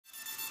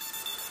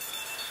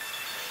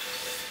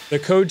The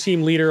code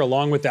team leader,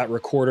 along with that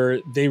recorder,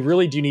 they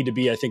really do need to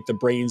be, I think, the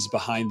brains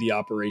behind the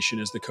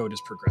operation as the code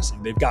is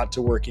progressing. They've got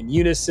to work in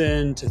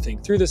unison to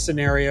think through the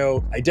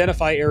scenario,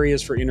 identify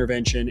areas for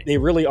intervention. They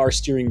really are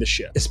steering the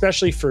ship.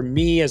 Especially for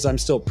me, as I'm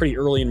still pretty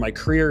early in my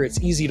career, it's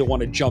easy to want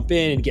to jump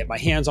in and get my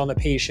hands on the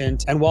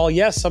patient. And while,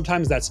 yes,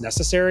 sometimes that's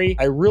necessary,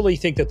 I really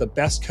think that the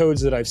best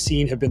codes that I've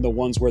seen have been the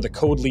ones where the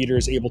code leader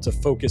is able to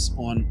focus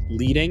on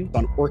leading,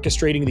 on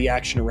orchestrating the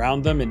action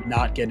around them and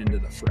not get into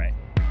the fray.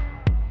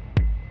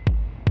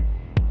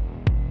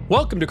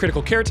 Welcome to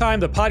Critical Care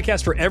Time, the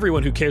podcast for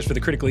everyone who cares for the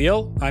critically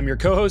ill. I'm your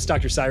co-host,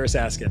 Dr. Cyrus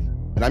Askin.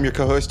 And I'm your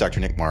co-host, Dr.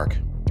 Nick Mark.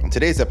 On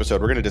today's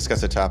episode, we're going to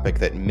discuss a topic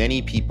that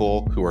many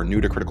people who are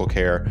new to critical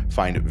care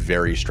find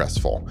very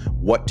stressful: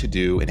 what to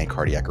do in a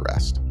cardiac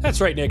arrest. That's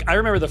right, Nick. I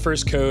remember the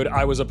first code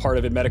I was a part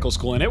of in medical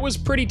school, and it was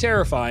pretty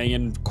terrifying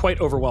and quite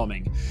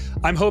overwhelming.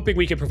 I'm hoping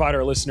we can provide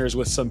our listeners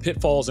with some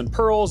pitfalls and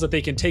pearls that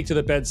they can take to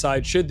the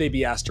bedside should they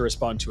be asked to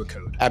respond to a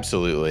code.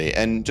 Absolutely.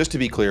 And just to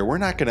be clear, we're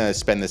not going to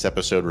spend this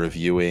episode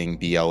reviewing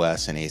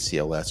BLS and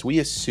ACLS. We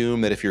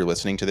assume that if you're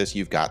listening to this,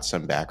 you've got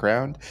some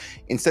background.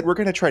 Instead, we're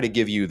going to try to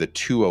give you the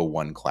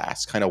 201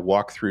 class, kind of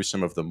walk through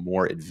some of the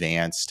more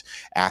advanced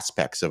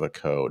aspects of a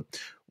code.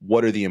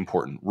 What are the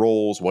important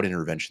roles? What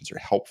interventions are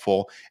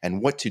helpful?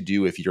 And what to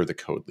do if you're the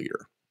code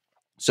leader.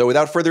 So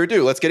without further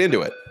ado, let's get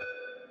into it.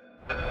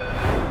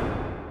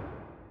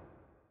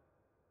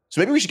 So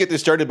maybe we should get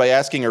this started by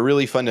asking a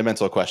really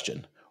fundamental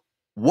question.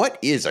 What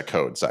is a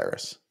code,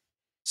 Cyrus?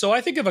 So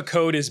I think of a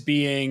code as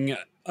being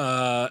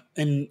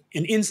an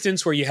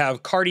instance where you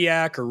have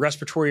cardiac or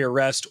respiratory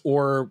arrest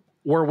or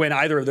when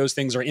either of those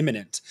things are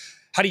imminent.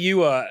 How do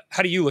you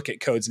look at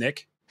codes,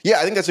 Nick? Yeah,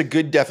 I think that's a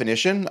good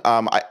definition.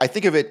 I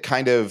think of it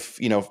kind of,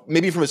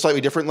 maybe from a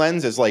slightly different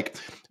lens as like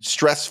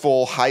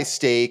stressful, high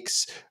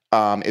stakes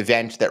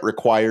event that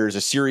requires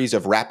a series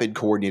of rapid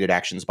coordinated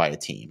actions by a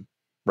team.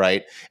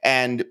 Right.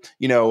 And,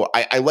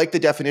 I like the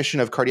definition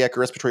of cardiac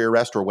or respiratory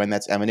arrest or when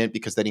that's imminent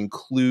because that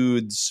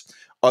includes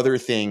other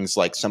things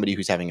like somebody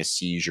who's having a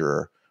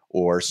seizure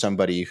or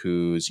somebody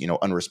who's,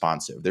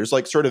 unresponsive. There's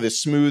like sort of a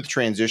smooth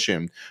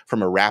transition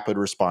from a rapid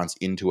response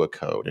into a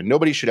code. And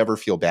nobody should ever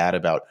feel bad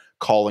about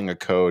calling a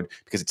code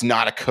because it's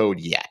not a code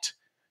yet.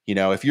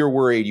 If you're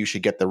worried, you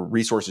should get the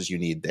resources you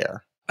need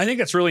there. I think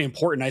that's really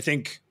important. I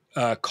think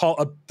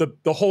the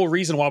whole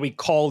reason why we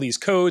call these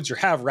codes or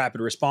have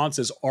rapid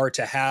responses are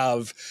to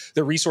have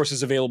the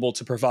resources available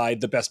to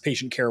provide the best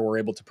patient care we're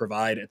able to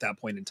provide at that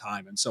point in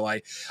time. And so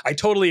I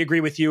totally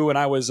agree with you. When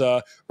I was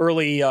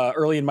early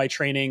in my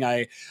training,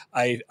 I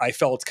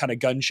felt kind of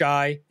gun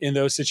shy in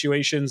those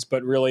situations.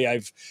 But really,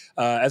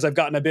 as I've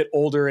gotten a bit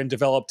older and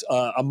developed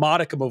a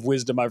modicum of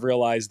wisdom, I've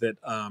realized that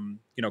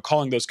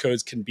calling those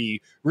codes can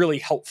be really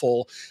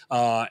helpful,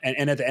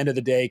 and at the end of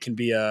the day can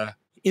be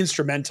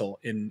instrumental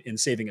in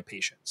saving a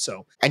patient.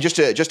 So, and just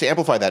to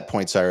amplify that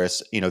point,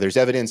 Cyrus, there's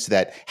evidence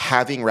that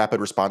having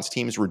rapid response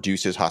teams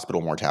reduces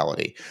hospital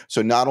mortality.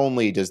 So not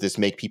only does this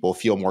make people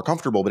feel more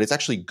comfortable, but it's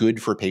actually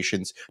good for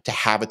patients to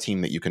have a team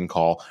that you can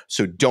call.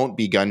 So don't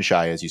be gun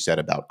shy, as you said,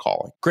 about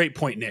calling. Great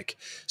point, Nick.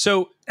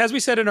 So as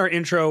we said in our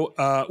intro,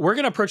 we're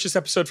going to approach this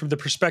episode from the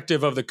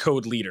perspective of the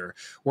code leader.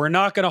 We're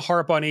not going to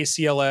harp on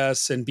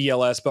ACLS and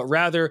BLS, but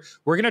rather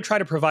we're going to try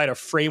to provide a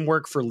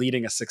framework for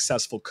leading a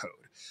successful code.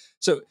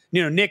 So,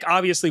 Nick,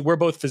 obviously we're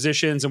both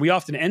physicians and we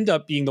often end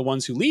up being the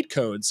ones who lead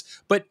codes,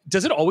 but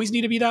does it always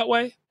need to be that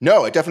way?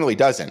 No, it definitely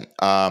doesn't.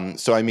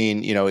 So, I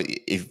mean,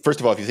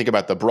 first of all, if you think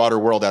about the broader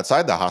world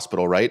outside the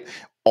hospital, right,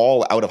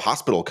 all out of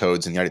hospital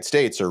codes in the United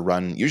States are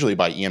run usually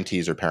by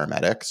EMTs or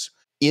paramedics.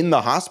 In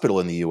the hospital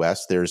in the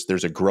US,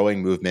 there's a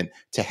growing movement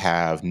to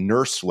have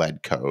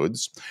nurse-led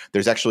codes.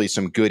 There's actually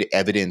some good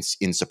evidence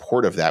in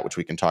support of that, which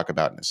we can talk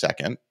about in a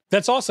second.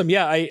 That's awesome.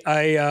 Yeah,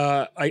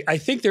 I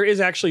think there is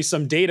actually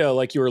some data,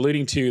 like you were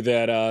alluding to,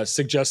 that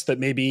suggests that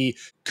maybe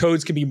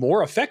codes can be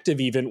more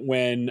effective even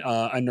when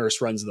a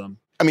nurse runs them.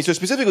 I mean, so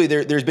specifically,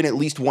 there's been at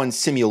least one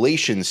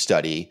simulation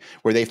study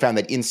where they found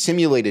that in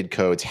simulated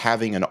codes,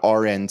 having an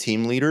RN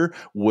team leader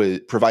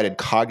provided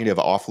cognitive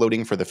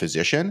offloading for the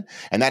physician,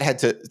 and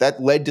that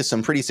led to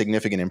some pretty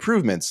significant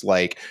improvements,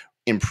 like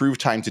improved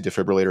time to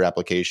defibrillator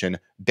application,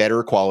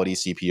 better quality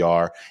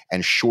CPR,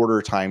 and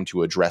shorter time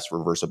to address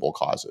reversible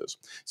causes.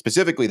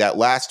 Specifically, that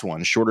last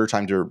one, shorter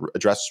time to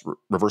address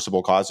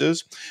reversible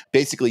causes,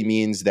 basically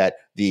means that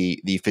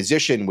the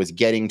physician was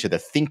getting to the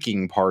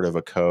thinking part of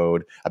a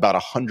code about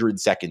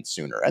 100 seconds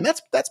sooner. And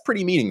that's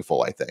pretty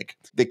meaningful, I think.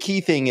 The key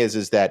thing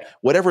is that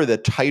whatever the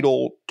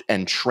title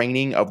and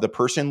training of the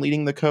person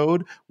leading the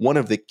code, one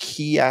of the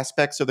key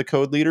aspects of the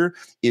code leader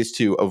is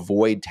to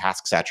avoid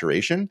task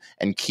saturation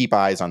and keep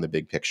eyes on the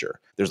big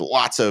picture. There's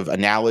lots of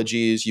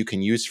analogies you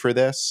can use for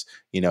this.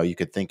 You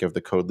could think of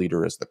the code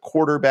leader as the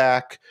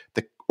quarterback,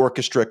 the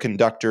orchestra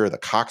conductor, the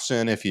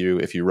coxswain if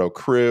you row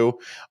crew.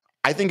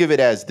 I think of it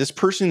as this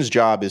person's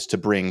job is to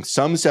bring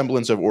some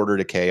semblance of order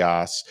to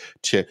chaos,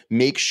 to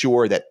make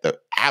sure that the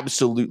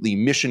absolutely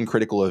mission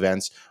critical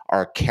events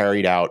are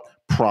carried out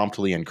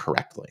promptly and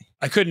correctly.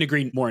 I couldn't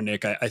agree more,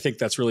 Nick. I think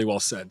that's really well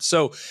said.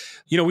 So,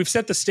 we've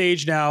set the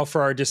stage now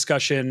for our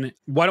discussion.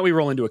 Why don't we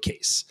roll into a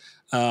case?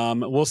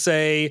 We'll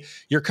say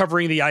you're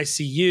covering the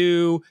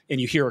ICU and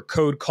you hear a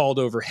code called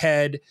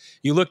overhead.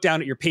 You look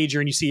down at your pager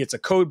and you see it's a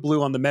code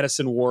blue on the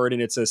medicine ward,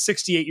 and it's a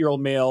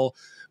 68-year-old male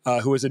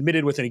who was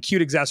admitted with an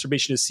acute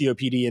exacerbation of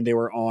COPD, and they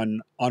were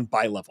on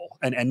bi-level.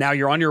 And now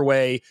you're on your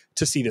way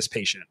to see this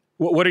patient.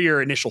 What are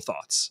your initial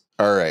thoughts?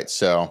 All right.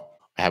 So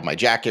I have my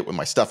jacket with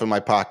my stuff in my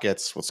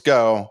pockets. Let's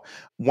go.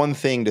 One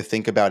thing to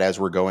think about as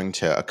we're going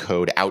to a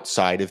code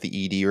outside of the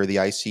ED or the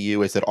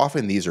ICU is that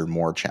often these are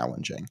more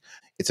challenging.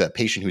 It's a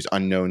patient who's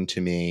unknown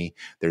to me.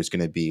 There's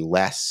going to be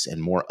less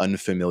and more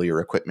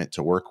unfamiliar equipment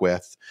to work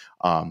with.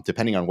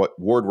 Depending on what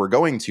ward we're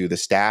going to, the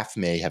staff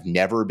may have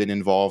never been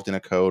involved in a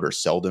code or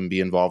seldom be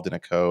involved in a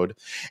code.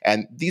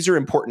 And these are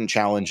important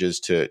challenges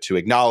to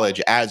acknowledge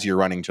as you're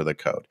running to the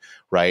code,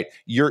 right?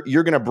 You're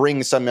going to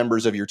bring some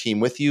members of your team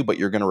with you, but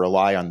you're going to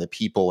rely on the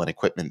people and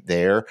equipment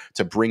there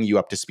to bring you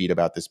up to speed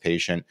about this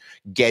patient.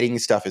 Getting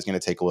stuff is going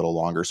to take a little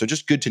longer. So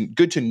just good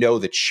to know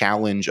the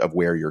challenge of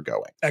where you're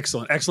going.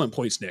 Excellent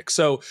points, Nick.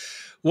 So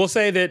we'll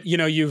say that,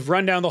 you've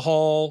run down the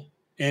hall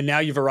and now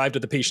you've arrived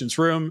at the patient's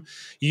room.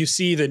 You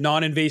see the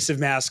non-invasive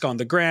mask on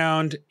the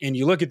ground, and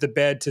you look at the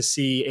bed to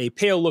see a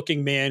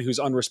pale-looking man who's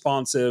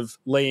unresponsive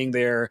laying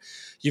there.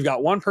 You've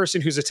got one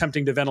person who's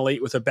attempting to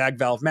ventilate with a bag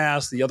valve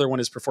mask. The other one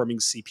is performing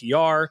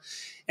CPR.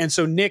 And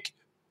so, Nick,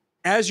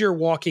 as you're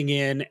walking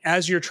in,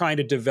 as you're trying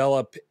to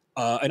develop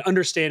an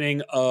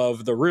understanding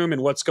of the room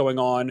and what's going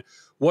on,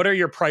 what are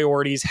your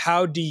priorities?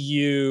 How do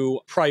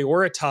you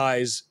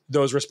prioritize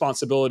those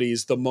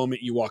responsibilities the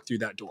moment you walk through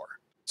that door?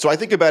 So I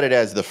think about it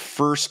as the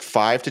first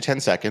 5 to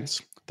 10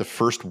 seconds, the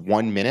first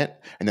 1 minute,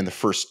 and then the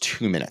first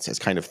 2 minutes as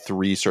kind of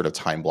three sort of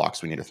time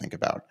blocks we need to think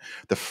about.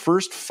 The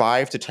first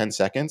 5 to 10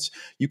 seconds,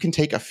 you can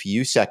take a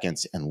few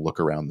seconds and look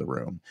around the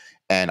room.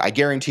 And I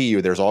guarantee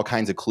you there's all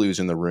kinds of clues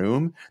in the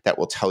room that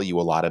will tell you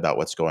a lot about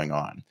what's going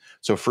on.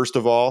 So first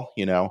of all,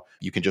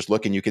 you can just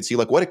look and you can see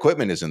what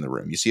equipment is in the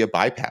room. You see a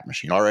BiPAP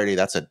machine. Already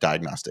that's a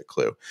diagnostic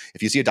clue.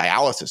 If you see a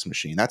dialysis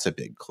machine, that's a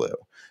big clue.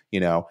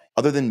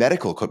 Other than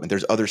medical equipment,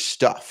 there's other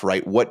stuff,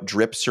 right? What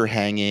drips are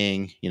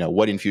hanging,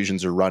 what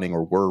infusions are running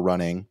or were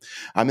running.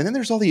 And then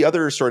there's all the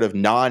other sort of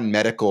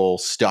non-medical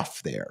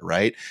stuff there,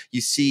 right?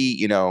 You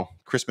see,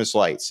 Christmas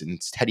lights and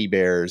teddy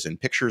bears and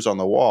pictures on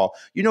the wall.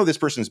 This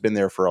person's been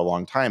there for a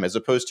long time, as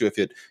opposed to if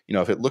it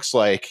looks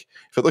like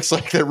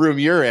the room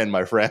you're in,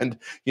 my friend,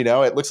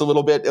 it looks a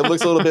little bit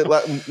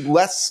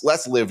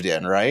less lived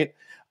in, right?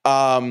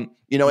 And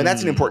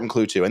that's an important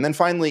clue too. And then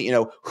finally,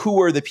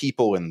 who are the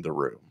people in the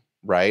room?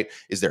 Right?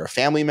 Is there a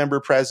family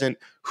member present?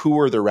 Who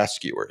are the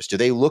rescuers? Do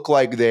they look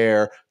like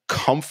they're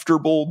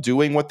comfortable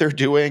doing what they're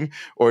doing?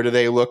 Or do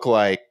they look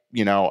like,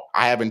 I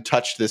haven't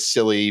touched this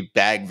silly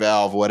bag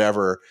valve,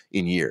 whatever,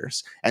 in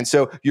years? And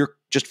so you're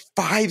just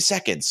 5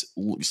 seconds,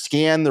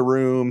 scan the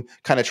room,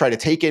 kind of try to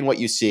take in what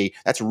you see.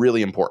 That's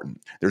really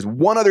important. There's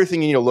one other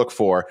thing you need to look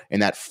for in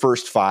that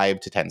first 5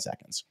 to 10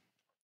 seconds.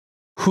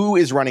 Who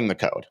is running the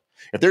code?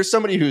 If there's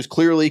somebody who's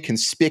clearly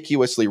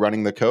conspicuously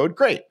running the code,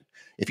 great.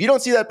 If you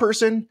don't see that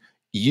person,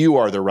 you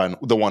are the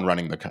one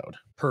running the code.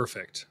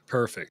 Perfect.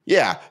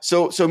 Yeah.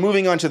 So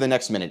moving on to the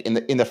next minute.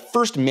 In the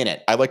first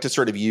minute, I like to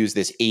sort of use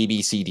this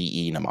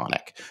ABCDE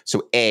mnemonic.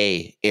 So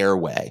A,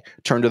 airway.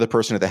 Turn to the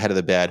person at the head of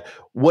the bed.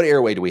 What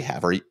airway do we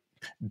have?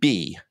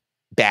 B,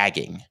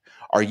 bagging.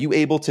 Are you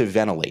able to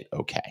ventilate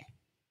okay?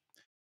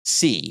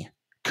 C,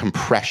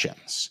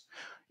 compressions.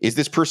 Is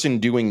this person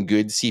doing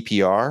good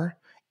CPR?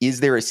 Is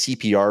there a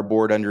CPR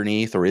board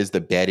underneath, or is the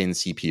bed in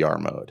CPR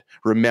mode?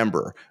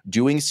 Remember,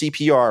 doing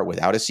CPR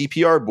without a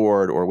CPR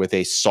board or with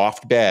a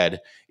soft bed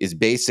is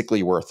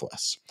basically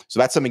worthless. So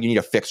that's something you need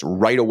to fix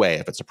right away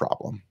if it's a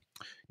problem.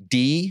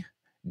 D,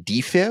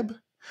 defib.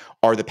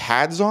 Are the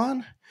pads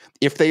on?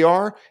 If they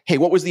are, hey,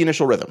 what was the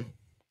initial rhythm?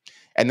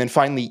 And then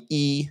finally,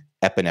 E,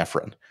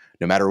 epinephrine.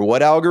 No matter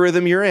what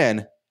algorithm you're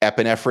in,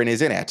 epinephrine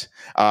is in it.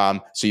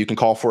 So you can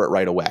call for it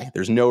right away.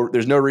 There's no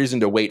reason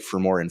to wait for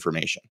more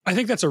information. I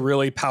think that's a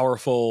really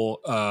powerful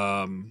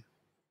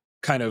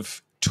kind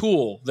of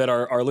tool that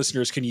our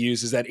listeners can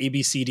use, is that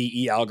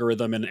ABCDE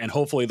algorithm, and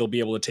hopefully they'll be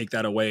able to take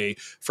that away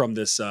from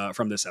this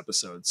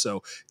episode.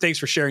 So thanks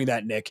for sharing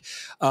that, Nick.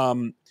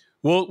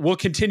 We'll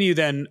continue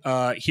then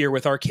here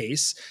with our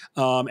case,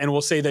 and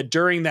we'll say that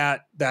during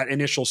that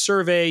initial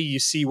survey, you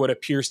see what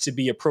appears to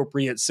be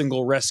appropriate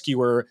single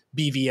rescuer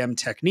BVM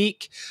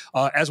technique,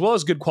 as well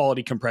as good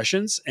quality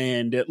compressions,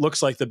 and it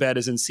looks like the bed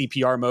is in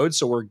CPR mode,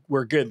 so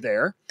we're good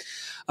there.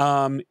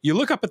 You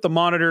look up at the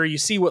monitor, you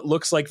see what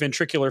looks like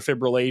ventricular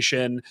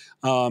fibrillation,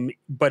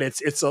 but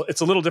it's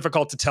a little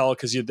difficult to tell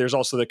because there's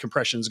also the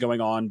compressions going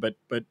on, but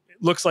it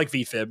looks like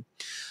VFib.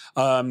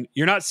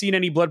 You're not seeing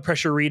any blood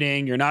pressure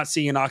reading. You're not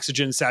seeing an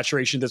oxygen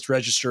saturation that's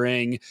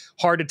registering.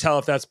 Hard to tell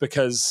if that's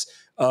because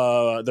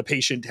the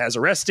patient has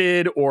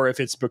arrested or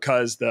if it's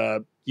because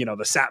the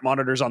SAT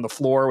monitor's on the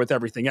floor with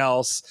everything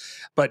else.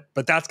 But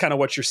that's kind of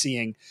what you're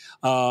seeing.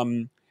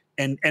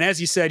 And as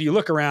you said, you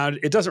look around,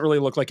 it doesn't really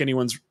look like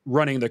anyone's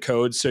running the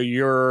code. So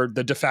you're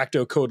the de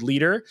facto code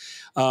leader.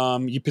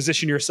 You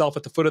position yourself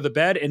at the foot of the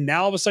bed, and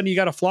now all of a sudden you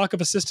got a flock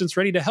of assistants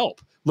ready to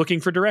help, looking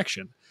for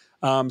direction.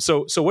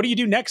 So what do you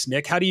do next,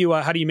 Nick? How do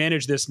you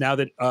manage this now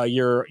that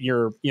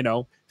you're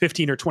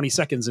 15 or 20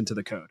 seconds into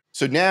the code?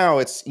 So now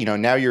it's,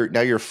 now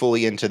you're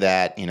fully into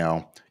that,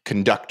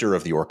 conductor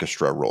of the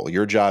orchestra role.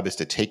 Your job is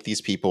to take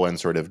these people and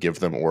sort of give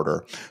them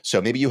order.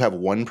 So maybe you have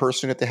one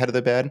person at the head of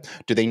the bed.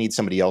 Do they need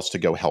somebody else to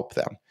go help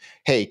them?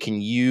 Hey,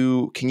 can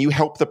you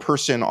help the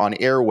person on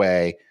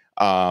airway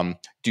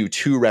do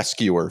 2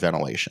 rescuer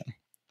ventilation?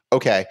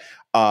 Okay,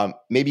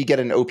 maybe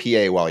get an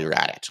OPA while you're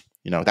at it.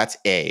 That's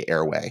A,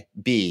 airway.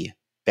 B,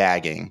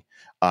 bagging.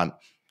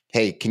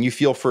 Hey, can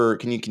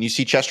you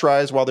see chest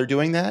rise while they're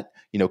doing that?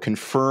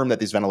 Confirm that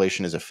this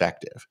ventilation is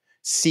effective.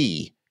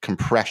 C,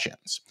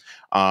 compressions.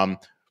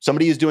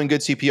 Somebody is doing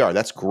good CPR.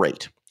 That's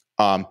great.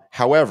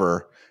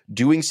 However,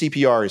 doing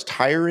CPR is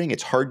tiring.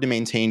 It's hard to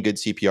maintain good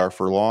CPR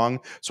for long.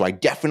 So I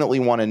definitely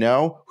want to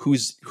know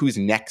who's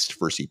next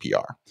for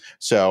CPR.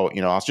 So,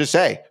 I'll just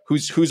say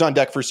who's on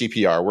deck for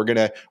CPR.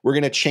 We're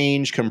gonna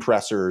change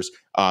compressors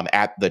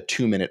at the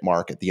 2-minute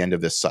mark at the end of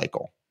this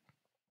cycle.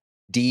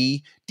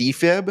 D,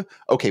 defib.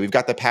 Okay, we've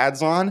got the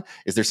pads on.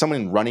 Is there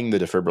someone running the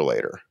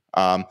defibrillator?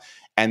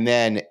 And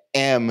then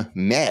M,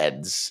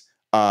 meds.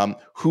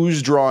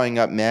 Who's drawing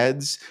up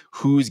meds?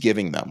 Who's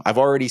giving them? I've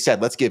already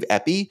said, let's give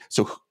epi.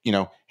 So,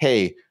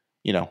 hey,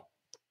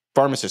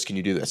 pharmacist, can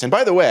you do this? And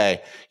by the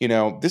way,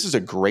 this is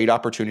a great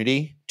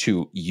opportunity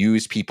to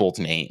use people's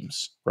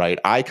names, right?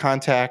 Eye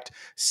contact,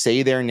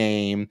 say their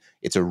name.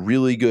 It's a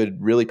really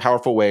good, really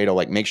powerful way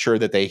to make sure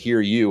that they hear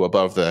you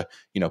above the,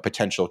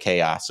 potential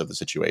chaos of the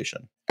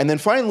situation. And then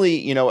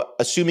finally,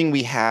 assuming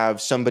we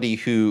have somebody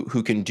who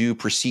can do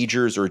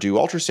procedures or do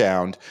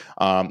ultrasound,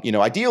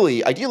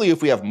 ideally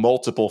if we have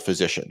multiple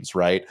physicians,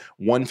 right?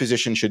 One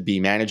physician should be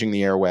managing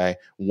the airway,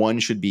 one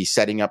should be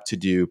setting up to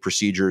do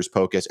procedures,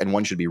 POCUS, and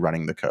one should be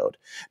running the code.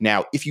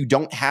 Now, if you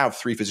don't have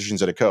 3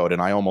 physicians at a code,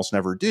 and I almost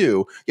never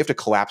do, you have to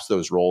collapse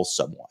those roles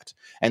somewhat.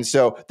 And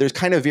so there's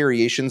kind of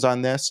variations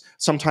on this.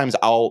 Sometimes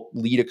I'll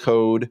lead a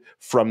code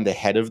from the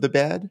head of the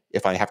bed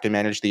if I have to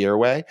manage the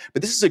airway.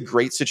 But this is a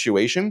great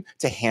situation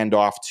to hand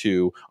off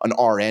to an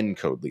RN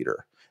code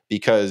leader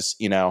because,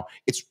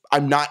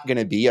 I'm not going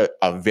to be a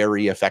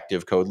very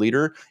effective code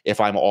leader if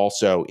I'm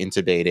also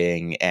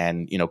intubating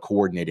and,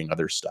 coordinating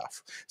other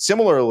stuff.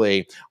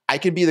 Similarly, I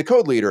can be the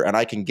code leader and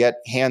I can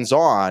get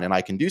hands-on and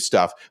I can do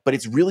stuff, but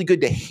it's really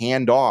good to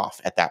hand off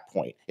at that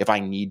point if I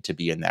need to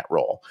be in that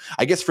role.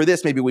 I guess for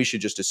this, maybe we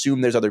should just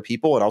assume there's other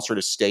people and I'll sort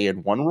of stay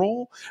in one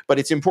role, but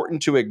it's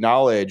important to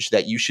acknowledge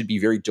that you should be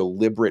very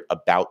deliberate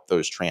about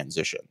those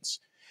transitions.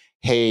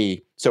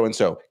 Hey,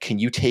 so-and-so, can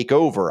you take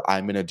over?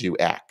 I'm going to do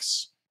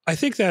X. I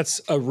think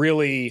that's a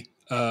really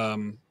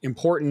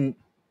important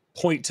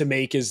point to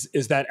make is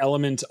that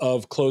element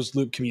of closed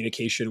loop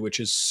communication, which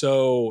is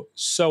so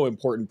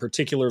important,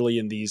 particularly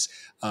in these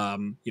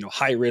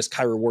high risk,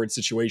 high reward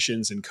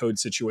situations and code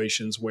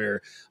situations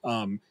where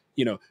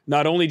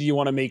not only do you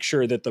want to make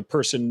sure that the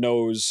person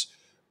knows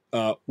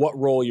what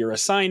role you're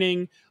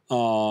assigning,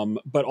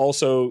 but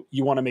also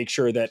you want to make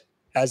sure that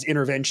as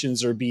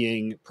interventions are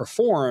being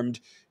performed,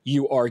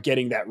 you are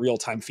getting that real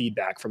time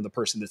feedback from the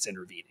person that's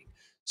intervening.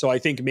 So I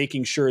think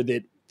making sure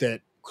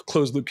that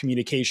closed loop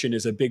communication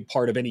is a big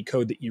part of any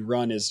code that you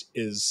run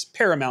is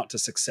paramount to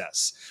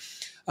success.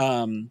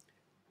 And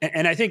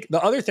I think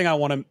the other thing I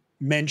want to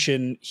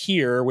mention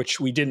here, which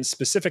we didn't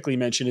specifically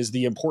mention, is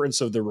the importance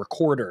of the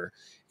recorder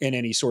in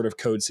any sort of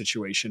code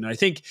situation. I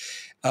think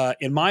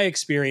in my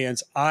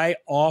experience, I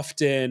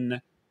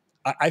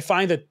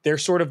find that they're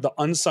sort of the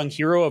unsung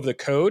hero of the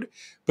code,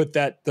 but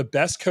that the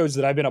best codes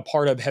that I've been a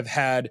part of have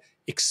had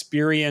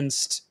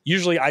experienced,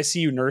 usually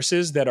ICU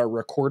nurses that are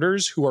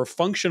recorders who are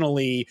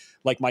functionally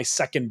like my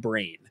second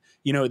brain.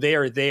 They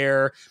are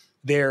there,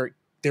 they're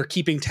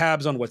keeping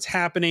tabs on what's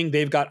happening.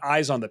 They've got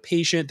eyes on the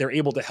patient. They're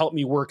able to help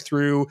me work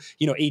through,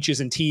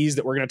 H's and T's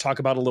that we're going to talk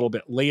about a little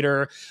bit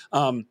later.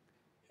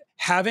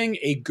 Having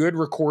a good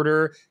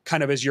recorder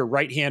kind of as your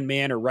right-hand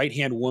man or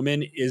right-hand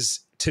woman is,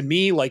 to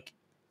me, it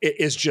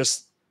is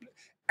just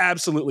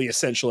absolutely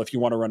essential if you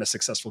want to run a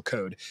successful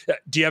code.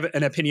 Do you have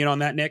an opinion on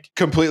that, Nick?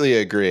 Completely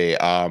agree.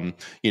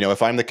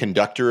 If I'm the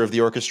conductor of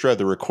the orchestra,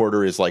 the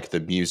recorder is like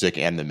the music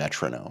and the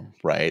metronome,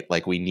 right?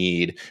 We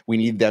need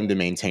them to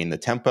maintain the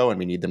tempo and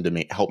we need them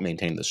to help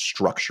maintain the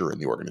structure in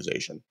the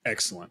organization.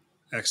 Excellent.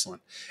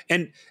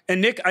 And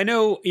Nick, I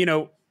know,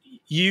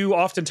 you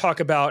often talk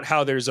about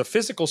how there's a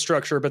physical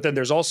structure, but then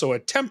there's also a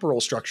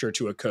temporal structure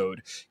to a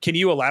code. Can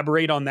you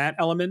elaborate on that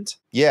element?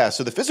 Yeah,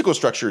 so the physical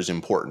structure is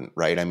important,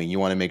 right? I mean, you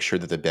want to make sure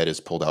that the bed is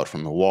pulled out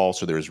from the wall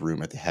so there's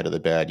room at the head of the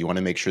bed. You want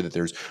to make sure that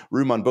there's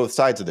room on both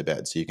sides of the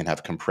bed so you can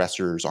have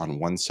compressors on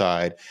one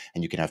side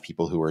and you can have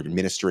people who are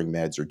administering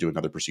meds or doing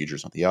other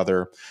procedures on the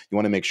other. You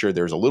want to make sure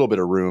there's a little bit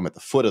of room at the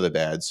foot of the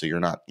bed so you're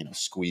not,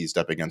 squeezed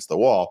up against the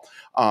wall.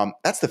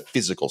 That's the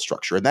physical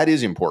structure, and that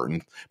is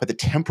important, but the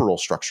temporal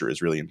structure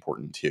is really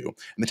important too.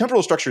 And the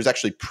temporal structure is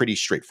actually pretty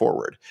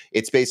straightforward.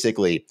 It's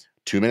basically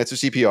 2 minutes of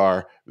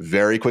CPR,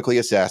 very quickly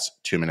assess,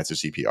 2 minutes of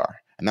CPR.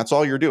 And that's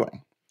all you're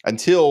doing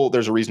until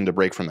there's a reason to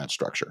break from that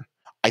structure.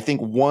 I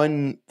think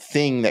one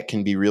thing that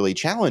can be really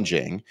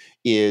challenging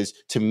is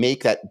to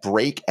make that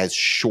break as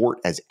short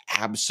as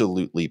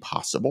absolutely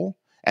possible.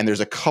 And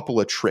there's a couple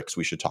of tricks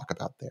we should talk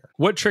about there.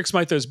 What tricks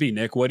might those be,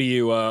 Nick? What do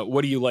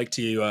you like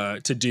to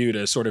do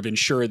to sort of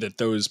ensure that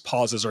those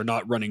pauses are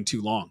not running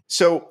too long?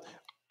 So,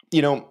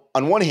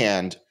 on one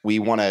hand, we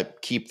want to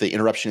keep the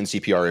interruption in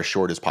CPR as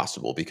short as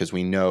possible because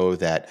we know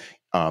that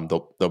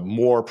the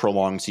more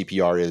prolonged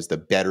CPR is, the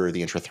better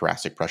the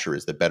intrathoracic pressure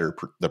is, the better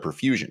the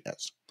perfusion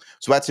is.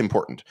 So that's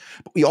important.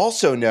 But we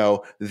also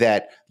know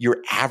that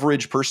your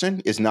average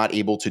person is not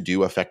able to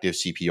do effective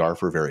CPR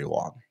for very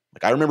long.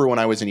 Like I remember when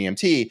I was an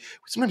EMT,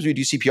 sometimes we'd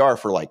do CPR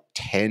for like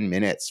 10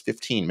 minutes,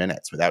 15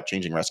 minutes without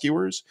changing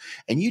rescuers.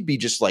 And you'd be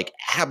just like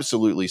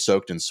absolutely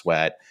soaked in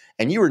sweat.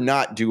 And you were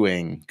not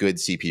doing good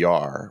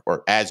CPR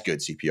or as good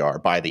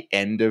CPR by the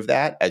end of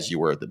that as you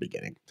were at the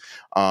beginning.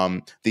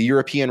 The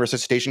European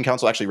Resuscitation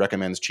Council actually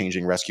recommends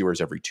changing rescuers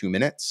every 2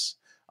 minutes.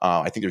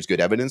 I think there's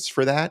good evidence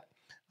for that.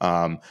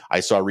 I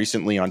saw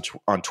recently on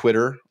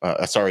Twitter,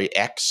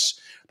 X,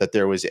 that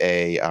there was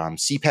a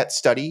CPET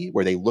study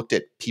where they looked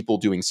at people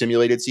doing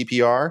simulated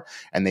CPR,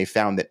 and they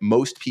found that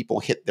most people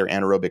hit their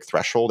anaerobic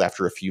threshold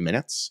after a few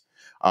minutes.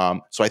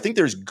 So I think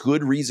there's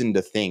good reason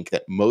to think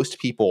that most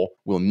people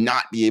will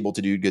not be able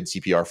to do good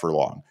CPR for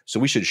long.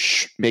 So we should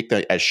make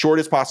that as short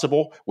as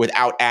possible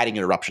without adding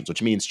interruptions,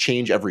 which means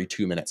change every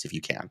 2 minutes if you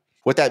can.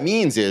 What that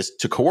means is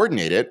to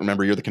coordinate it.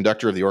 Remember, you're the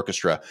conductor of the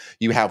orchestra.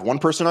 You have one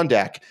person on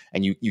deck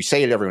and you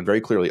say to everyone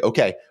very clearly,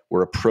 okay,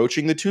 we're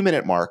approaching the 2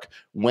 minute mark.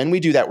 When we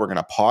do that, we're going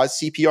to pause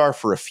CPR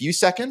for a few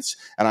seconds.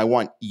 And I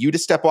want you to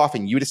step off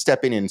and you to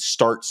step in and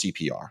start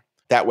CPR.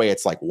 That way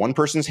it's like one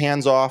person's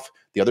hands off,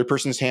 the other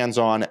person's hands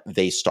on,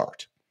 they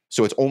start.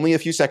 So it's only a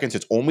few seconds.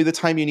 It's only the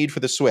time you need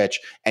for the switch.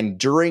 And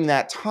during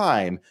that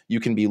time, you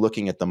can be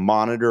looking at the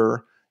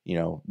monitor,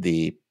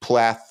 the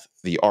pleth,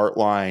 the art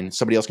line.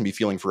 Somebody else can be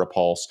feeling for a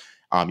pulse.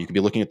 You can be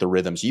looking at the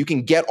rhythm. So you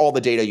can get all the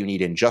data you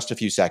need in just a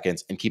few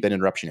seconds and keep an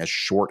interruption as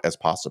short as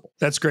possible.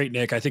 That's great,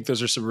 Nick. I think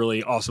those are some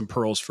really awesome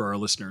pearls for our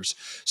listeners.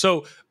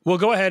 So we'll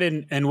go ahead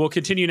and we'll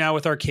continue now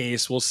with our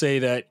case. We'll say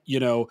that,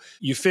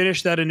 you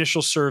finished that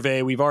initial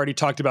survey. We've already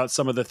talked about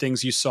some of the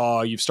things you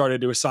saw. You've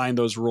started to assign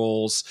those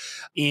roles.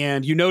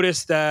 And you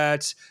noticed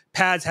that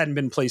pads hadn't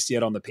been placed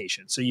yet on the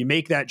patient. So you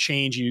make that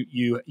change.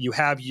 You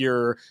have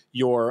your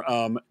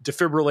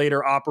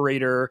defibrillator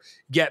operator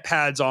get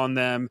pads on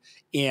them.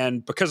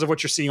 And because of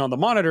what you're seeing on the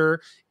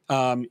monitor,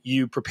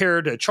 you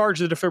prepare to charge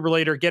the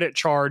defibrillator, get it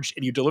charged,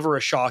 and you deliver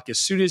a shock as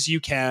soon as you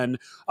can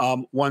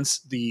once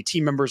the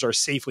team members are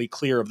safely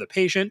clear of the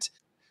patient.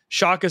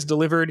 Shock is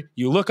delivered.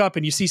 You look up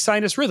and you see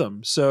sinus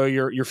rhythm. So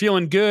you're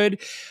feeling good.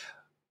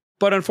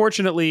 But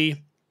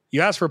unfortunately,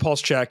 you ask for a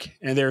pulse check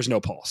and there's no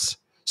pulse.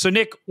 So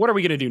Nick, what are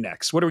we going to do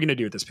next? What are we going to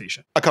do with this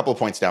patient? A couple of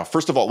points now.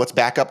 First of all, let's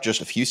back up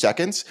just a few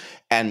seconds.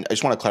 And I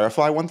just want to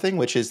clarify one thing,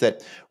 which is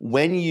that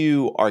when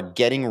you are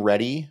getting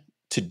ready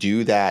to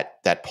do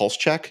that pulse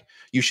check,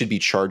 you should be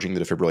charging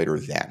the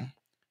defibrillator then.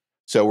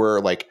 So we're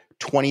like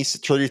 30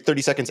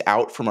 seconds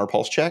out from our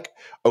pulse check.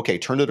 Okay,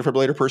 turn to the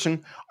defibrillator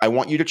person. I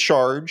want you to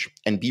charge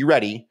and be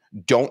ready.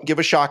 Don't give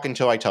a shock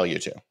until I tell you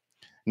to.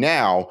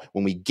 Now,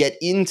 when we get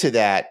into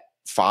that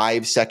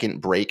 5-second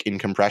break in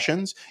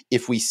compressions,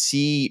 if we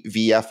see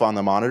VF on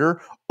the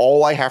monitor,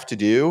 all I have to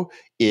do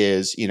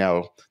is,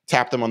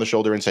 tap them on the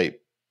shoulder and say,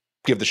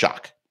 give the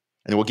shock.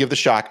 And then we'll give the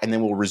shock and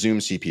then we'll resume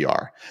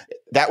CPR.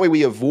 That way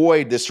we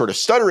avoid this sort of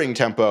stuttering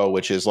tempo,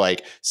 which is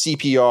like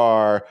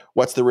CPR,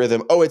 what's the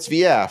rhythm? Oh, it's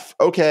VF.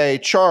 Okay,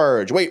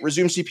 charge. Wait,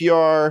 resume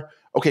CPR.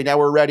 Okay, now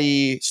we're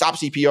ready. Stop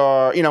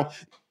CPR.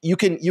 You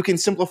can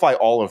simplify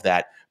all of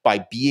that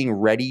by being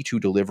ready to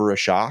deliver a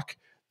shock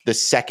the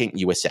second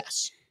you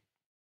assess.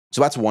 So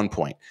that's one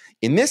point.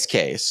 In this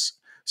case,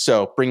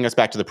 so bringing us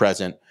back to the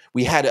present,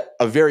 we had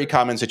a very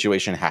common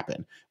situation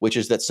happen, which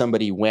is that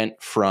somebody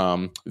went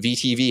from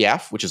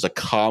VTVF, which is a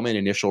common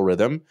initial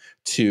rhythm,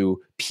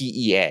 to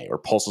PEA, or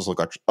pulseless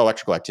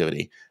electrical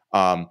activity.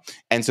 And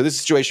so this is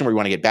a situation where we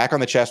want to get back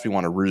on the chest, we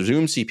want to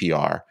resume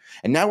CPR,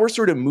 and now we're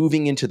sort of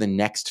moving into the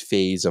next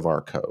phase of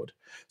our code.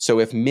 So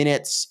if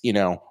minutes,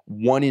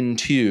 1 and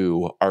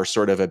 2 are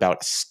sort of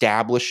about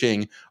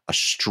establishing a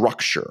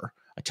structure,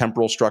 a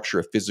temporal structure,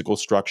 a physical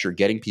structure,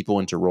 getting people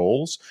into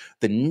roles,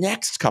 the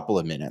next couple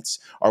of minutes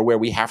are where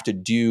we have to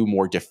do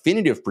more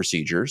definitive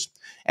procedures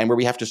and where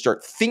we have to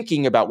start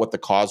thinking about what the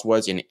cause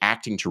was and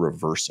acting to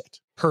reverse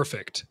it.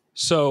 Perfect.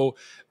 So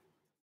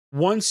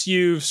once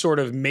you've sort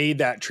of made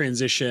that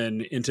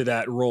transition into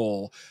that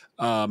role,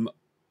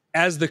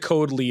 as the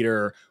code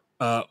leader,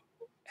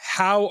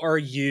 how are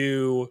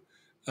you,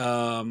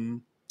 how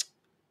do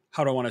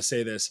I want to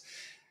say this?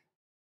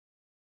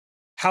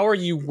 How are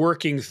you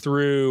working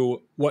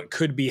through what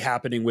could be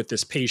happening with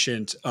this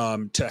patient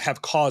to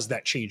have caused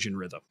that change in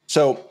rhythm?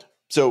 So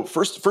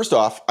first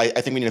off, I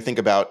think we need to think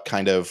about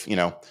kind of,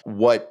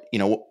 what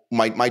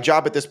my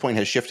job at this point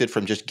has shifted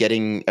from just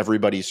getting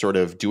everybody sort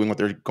of doing what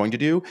they're going to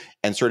do,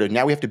 and sort of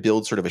now we have to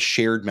build sort of a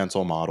shared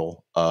mental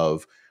model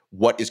of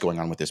what is going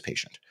on with this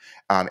patient.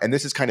 And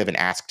this is kind of an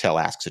ask, tell,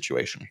 ask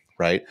situation,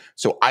 right?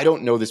 So I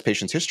don't know this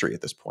patient's history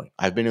at this point.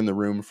 I've been in the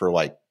room for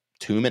like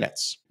 2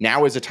 minutes.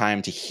 Now is a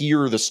time to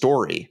hear the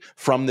story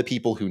from the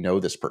people who know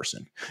this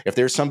person. If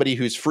there's somebody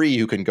who's free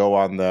who can go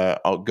on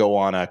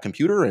a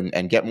computer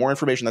and get more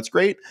information, that's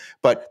great.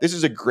 But this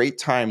is a great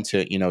time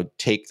to,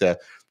 take the,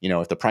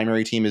 if the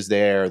primary team is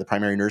there, the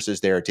primary nurse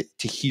is there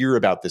to hear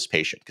about this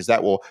patient, because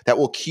that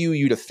will cue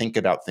you to think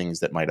about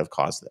things that might have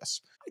caused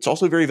this. It's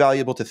also very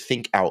valuable to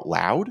think out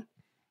loud.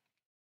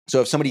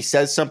 So if somebody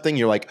says something,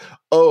 you're like,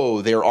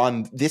 oh, they're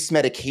on this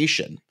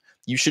medication.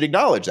 You should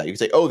acknowledge that. You can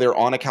say, oh, they're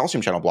on a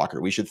calcium channel blocker.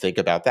 We should think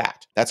about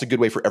that. That's a good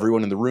way for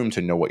everyone in the room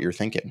to know what you're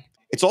thinking.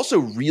 It's also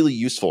really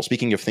useful,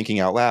 speaking of thinking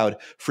out loud,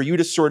 for you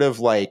to sort of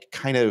like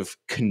kind of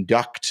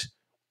conduct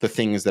the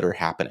things that are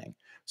happening.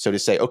 So to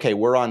say, okay,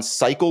 we're on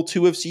cycle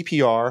 2 of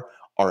CPR.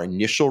 Our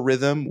initial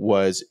rhythm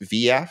was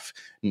VF,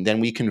 and then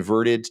we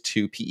converted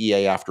to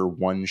PEA after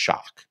 1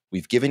 shock.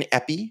 We've given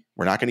epi.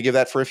 We're not going to give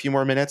that for a few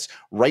more minutes.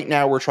 Right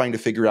now, we're trying to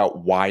figure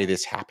out why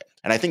this happened.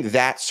 And I think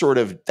that sort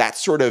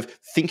of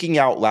thinking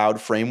out loud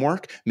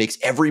framework makes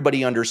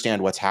everybody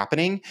understand what's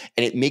happening.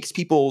 And it makes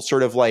people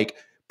sort of like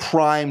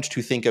primed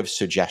to think of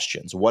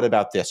suggestions. What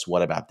about this?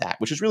 What about that?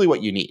 Which is really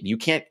what you need. You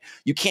can't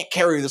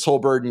carry this whole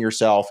burden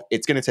yourself.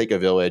 It's going to take a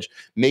village.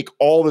 Make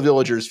all the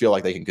villagers feel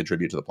like they can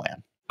contribute to the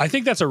plan. I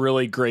think that's a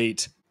really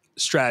great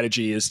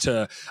strategy, is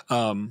to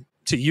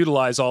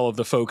utilize all of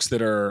the folks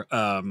that are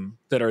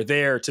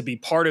there to be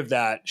part of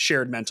that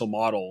shared mental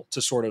model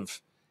to sort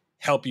of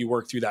help you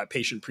work through that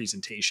patient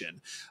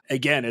presentation.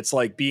 Again, it's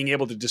like being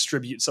able to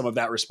distribute some of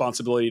that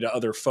responsibility to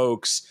other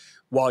folks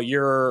while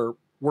you're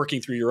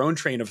working through your own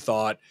train of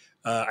thought,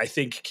 I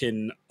think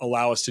can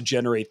allow us to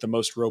generate the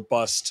most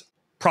robust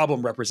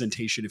problem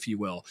representation, if you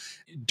will,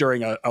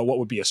 during a what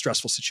would be a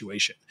stressful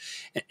situation.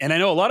 And I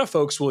know a lot of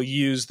folks will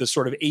use the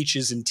sort of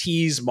H's and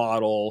T's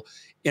model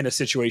in a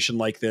situation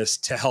like this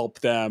to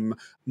help them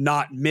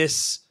not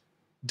miss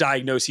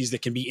diagnoses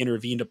that can be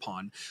intervened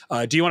upon.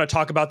 Do you want to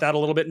talk about that a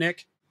little bit,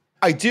 Nick?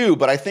 I do,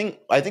 but I think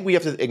we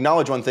have to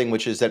acknowledge one thing,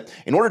 which is that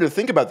in order to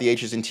think about the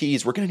H's and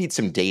T's, we're going to need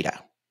some data,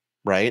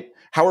 right?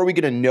 How are we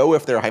going to know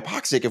if they're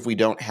hypoxic if we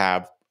don't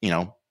have,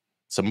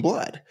 some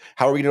blood?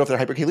 How are we going to know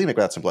if they're hyperkalemic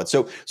without some blood?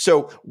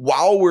 So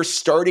while we're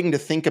starting to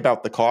think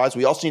about the cause,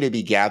 we also need to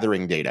be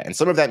gathering data. And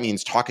some of that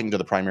means talking to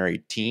the primary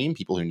team,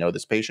 people who know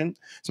this patient.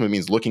 Some of it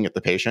means looking at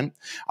the patient.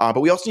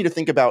 But we also need to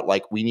think about,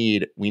 like, we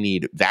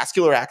need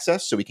vascular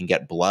access so we can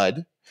get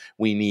blood.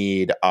 We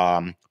need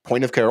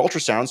point of care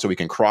ultrasound so we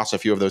can cross a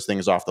few of those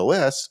things off the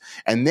list.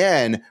 And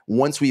then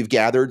once we've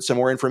gathered some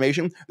more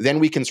information, then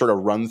we can sort of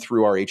run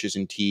through our H's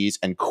and T's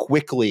and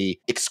quickly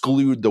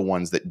exclude the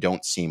ones that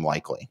don't seem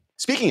likely.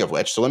 Speaking of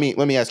which, so let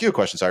me ask you a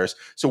question, Cyrus.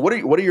 So what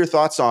are your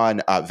thoughts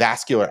on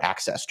vascular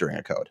access during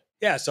a code?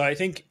 Yeah, so I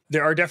think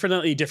there are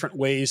definitely different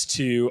ways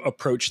to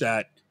approach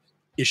that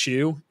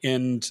issue,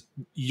 and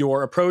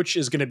your approach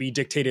is going to be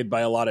dictated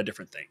by a lot of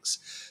different things.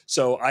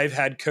 So I've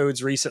had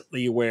codes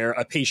recently where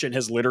a patient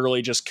has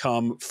literally just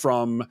come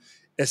from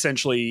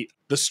essentially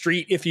the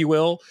street, if you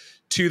will,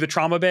 to the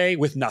trauma bay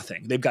with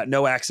nothing. They've got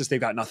no access.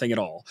 They've got nothing at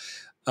all.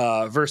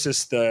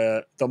 Versus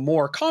the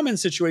more common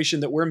situation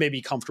that we're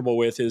maybe comfortable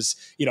with is,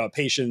 a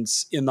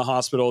patient's in the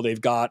hospital,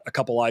 they've got a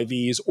couple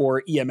IVs,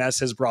 or EMS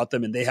has brought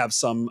them and they have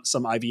some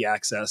IV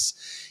access.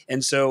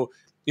 And so,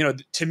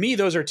 to me,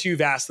 those are two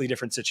vastly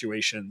different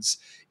situations.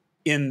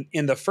 In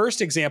the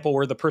first example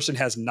where the person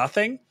has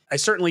nothing, I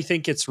certainly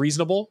think it's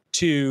reasonable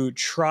to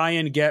try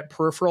and get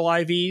peripheral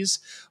IVs,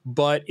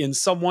 but in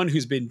someone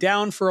who's been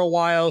down for a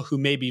while, who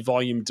may be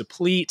volume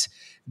deplete,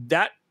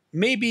 that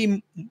may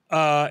be,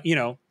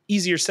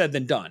 easier said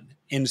than done.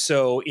 And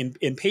so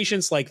in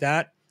patients like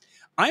that,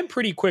 I'm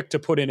pretty quick to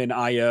put in an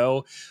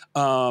IO.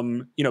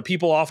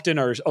 People often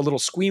are a little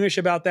squeamish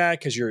about that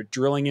because you're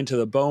drilling into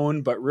the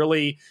bone, but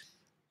really,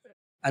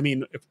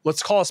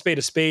 let's call a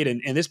spade,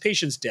 and this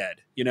patient's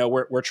dead.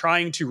 We're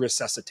trying to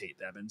resuscitate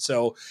them. And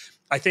so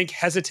I think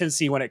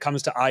hesitancy when it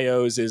comes to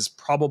IOs is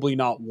probably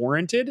not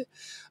warranted,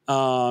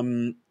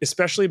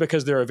 especially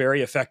because they're a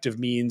very effective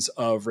means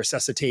of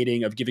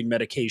resuscitating, of giving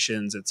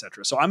medications, et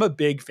cetera. So I'm a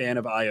big fan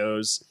of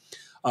IOs.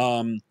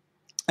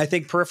 I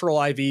think peripheral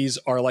IVs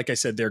are, like I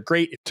said, they're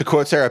great. To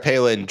quote Sarah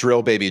Palin,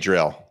 drill, baby,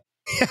 drill.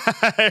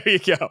 There you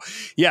go.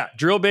 Yeah.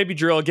 Drill, baby,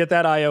 drill. Get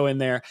that IO in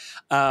there.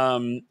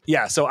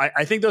 So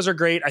I think those are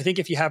great. I think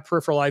if you have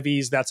peripheral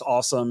IVs, that's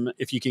awesome.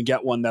 If you can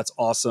get one, that's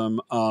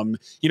awesome.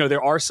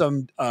 There are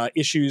some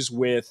issues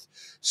with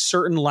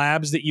certain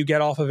labs that you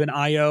get off of an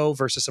IO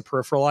versus a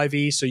peripheral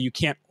IV. So you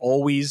can't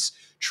always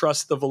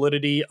trust the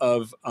validity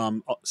of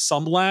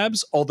some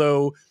labs,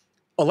 although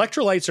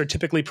electrolytes are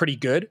typically pretty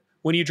good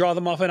when you draw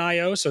them off an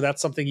IO. So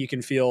that's something you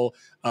can feel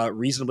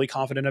reasonably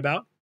confident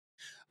about.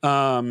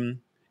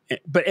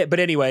 But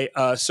anyway,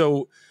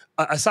 so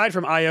aside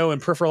from IO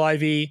and peripheral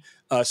IV,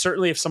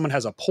 certainly if someone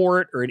has a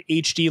port or an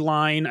HD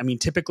line, I mean,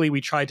 typically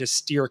we try to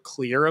steer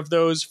clear of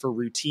those for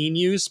routine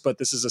use, but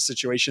this is a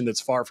situation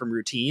that's far from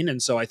routine.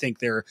 And so I think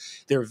they're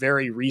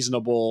very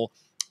reasonable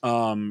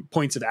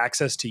points of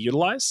access to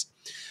utilize.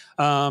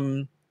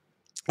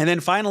 And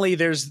then finally,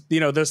 there's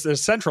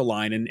this central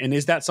line, and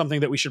is that something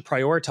that we should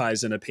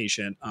prioritize in a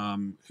patient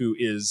who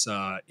is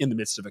in the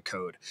midst of a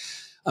code?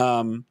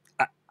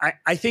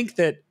 I think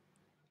that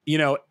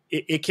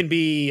it can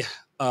be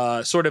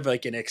sort of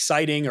like an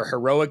exciting or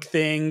heroic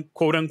thing,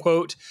 quote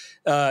unquote,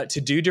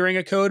 to do during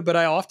a code. But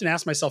I often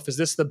ask myself, is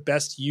this the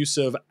best use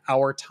of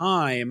our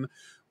time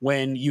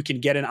when you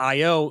can get an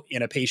IO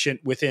in a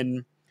patient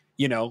within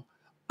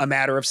a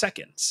matter of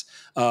seconds,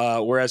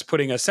 whereas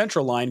putting a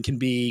central line can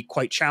be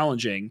quite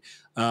challenging,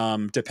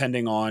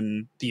 depending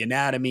on the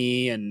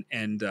anatomy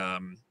and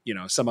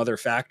some other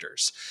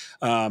factors.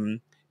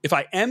 If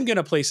I am going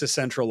to place a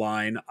central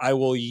line, I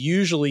will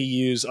usually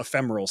use a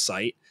femoral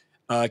site.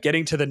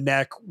 Getting to the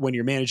neck when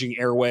you're managing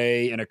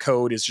airway in a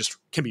code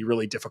can be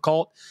really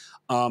difficult.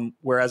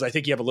 Whereas I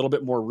think you have a little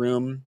bit more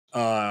room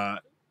to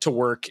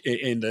work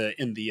in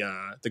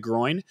the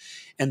groin.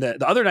 And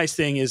the other nice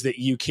thing is that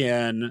you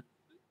can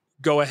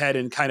go ahead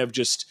and kind of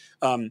just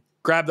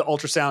grab the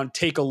ultrasound,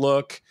 take a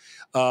look,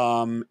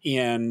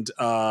 and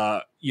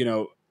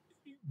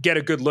get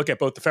a good look at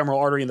both the femoral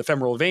artery and the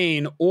femoral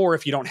vein. Or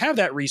if you don't have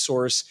that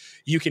resource,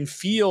 you can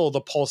feel the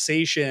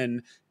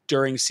pulsation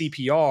during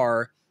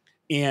CPR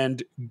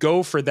and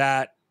go for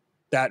that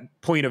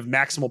point of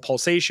maximal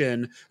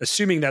pulsation,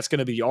 assuming that's going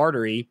to be the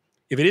artery.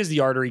 If it is the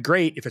artery,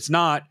 great. If it's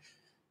not,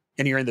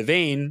 and you're in the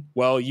vein,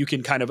 well, you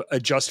can kind of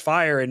adjust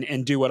fire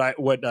and do what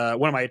one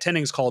of my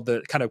attendings called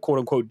the kind of quote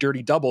unquote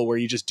dirty double, where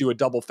you just do a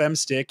double fem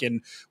stick,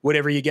 and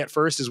whatever you get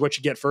first is what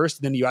you get first.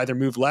 And then you either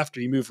move left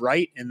or you move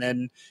right. And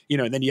then,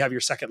 then you have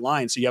your second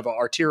line. So you have an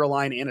arterial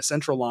line and a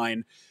central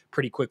line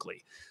pretty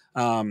quickly.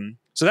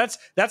 So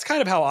that's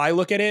kind of how I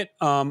look at it.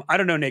 I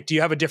don't know, Nick, do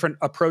you have a different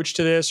approach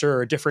to this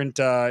or a different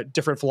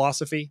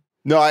philosophy?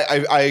 No,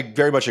 I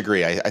very much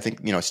agree. I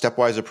think,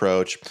 stepwise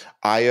approach.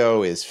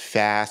 IO is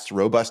fast,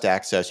 robust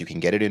access. You can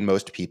get it in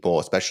most people,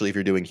 especially if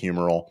you're doing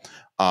humeral.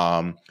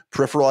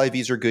 Peripheral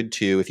IVs are good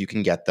too, if you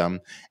can get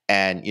them.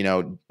 And,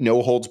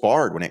 no holds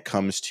barred when it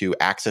comes to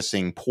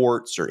accessing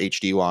ports or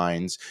HD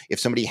lines. If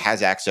somebody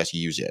has access,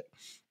 use it.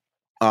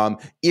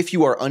 If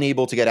you are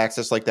unable to get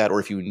access like that,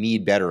 or if you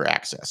need better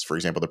access, for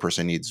example, the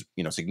person needs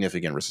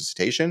significant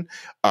resuscitation,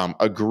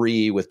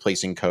 agree with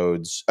placing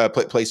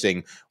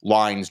placing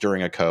lines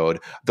during a code.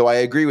 Though I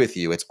agree with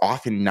you, it's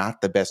often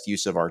not the best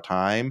use of our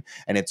time,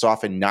 and it's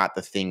often not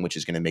the thing which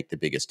is going to make the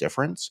biggest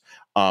difference.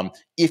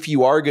 If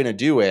you are going to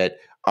do it,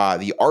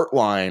 the art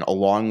line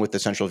along with the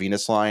central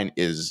venous line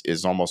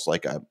is almost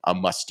like a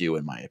must do,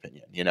 in my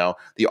opinion.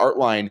 The art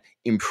line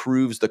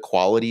improves the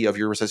quality of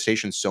your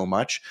resuscitation so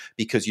much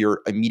because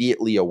you're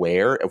immediately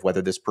aware of whether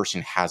this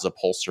person has a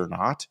pulse or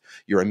not.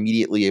 You're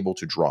immediately able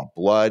to draw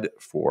blood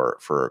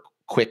for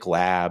quick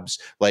labs.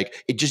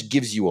 Like, it just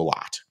gives you a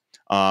lot.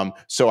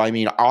 So I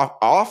mean,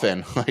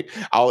 often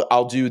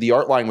I'll do the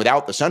art line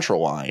without the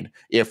central line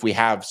if we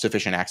have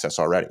sufficient access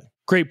already.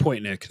 Great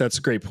point, Nick. That's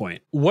a great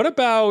point. What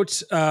about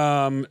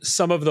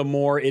some of the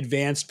more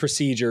advanced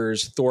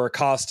procedures,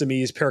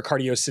 thoracostomies,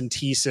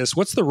 pericardiocentesis?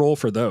 What's the role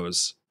for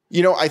those?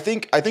 I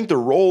think the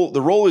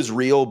role is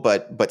real,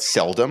 but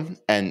seldom,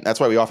 and that's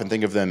why we often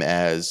think of them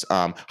as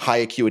high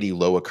acuity,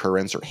 low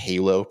occurrence, or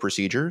halo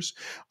procedures.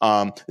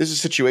 This is a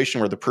situation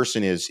where the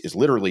person is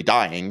literally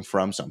dying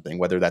from something,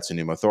 whether that's a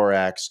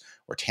pneumothorax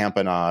or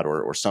tamponade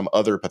or some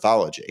other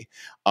pathology.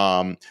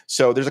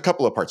 So there's a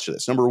couple of parts to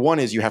this. Number one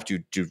is you have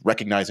to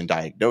recognize and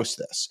diagnose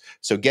this.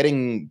 So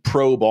getting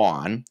probe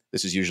on,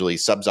 this is usually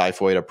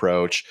subxiphoid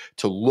approach,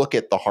 to look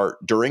at the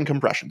heart during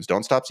compressions,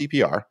 don't stop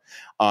CPR,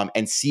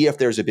 and see if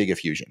there's a big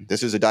effusion.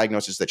 This is a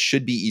diagnosis that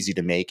should be easy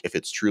to make if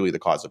it's truly the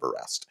cause of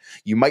arrest.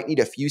 You might need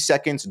a few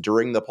seconds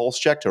during the pulse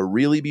check to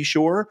really be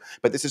sure,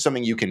 but this is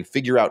something you can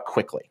figure out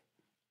quickly.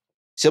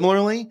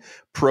 Similarly,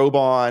 probe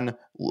on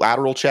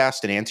lateral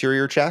chest and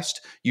anterior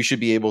chest, you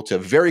should be able to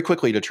very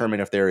quickly determine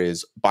if there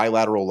is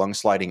bilateral lung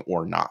sliding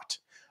or not.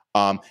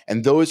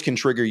 And those can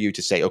trigger you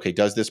to say, okay,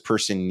 does this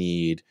person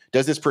need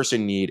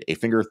a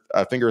finger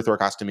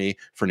thoracostomy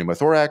for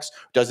pneumothorax?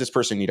 Does this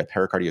person need a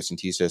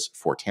pericardiocentesis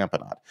for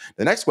tamponade?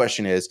 The next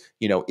question is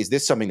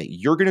this something that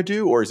you're going to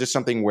do, or is this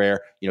something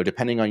where,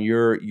 depending on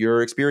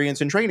your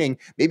experience and training,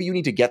 maybe you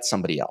need to get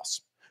somebody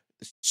else?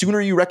 The sooner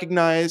you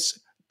recognize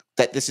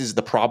that this is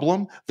the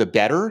problem, the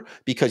better,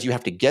 because you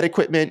have to get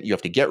equipment, you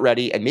have to get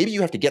ready, and maybe you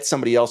have to get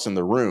somebody else in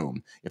the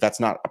room if that's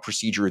not a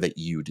procedure that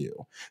you do.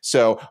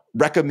 So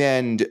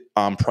recommend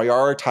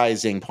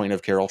prioritizing point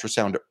of care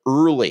ultrasound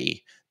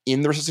early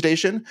in the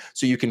resuscitation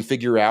so you can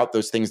figure out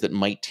those things that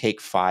might take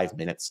 5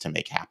 minutes to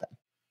make happen.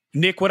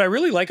 Nick, what I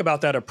really like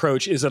about that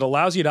approach is it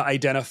allows you to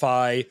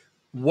identify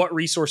what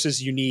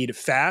resources you need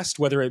fast,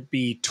 whether it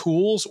be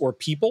tools or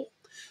people,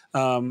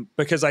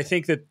 because I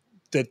think that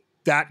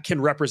that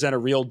can represent a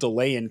real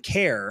delay in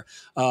care.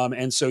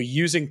 And so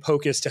using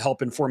POCUS to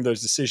help inform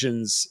those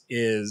decisions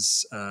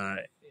is,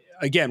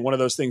 again, one of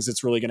those things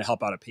that's really going to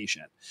help out a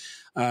patient.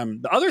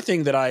 The other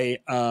thing that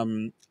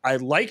I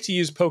like to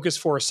use POCUS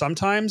for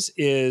sometimes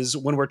is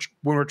when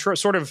we're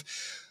sort of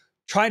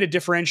trying to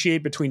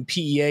differentiate between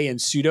PEA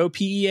and pseudo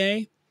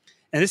PEA.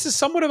 And this is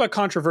somewhat of a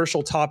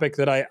controversial topic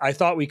that I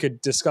thought we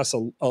could discuss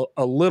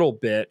a little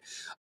bit.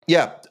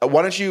 Yeah.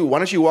 Why don't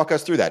you walk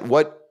us through that?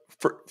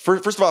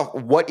 First of all,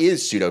 what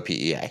is pseudo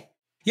PEA?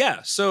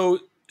 Yeah. So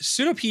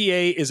pseudo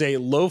PEA is a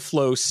low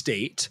flow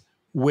state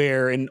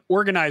where an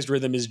organized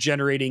rhythm is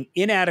generating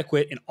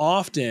inadequate and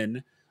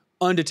often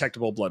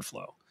undetectable blood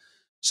flow.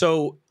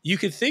 So you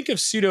could think of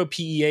pseudo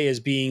PEA as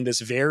being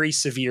this very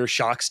severe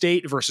shock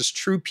state versus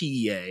true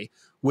PEA,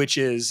 which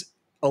is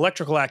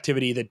electrical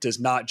activity that does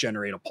not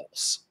generate a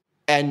pulse.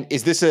 And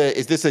is this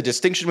a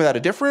distinction without a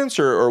difference,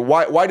 or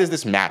why does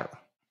this matter?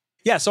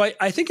 Yeah, so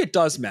I think it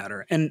does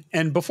matter.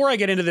 And before I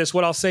get into this,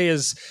 what I'll say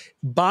is,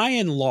 by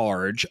and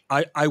large,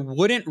 I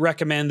wouldn't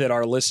recommend that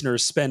our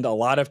listeners spend a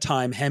lot of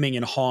time hemming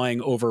and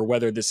hawing over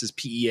whether this is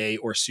PEA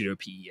or pseudo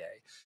PEA.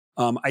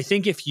 I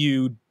think if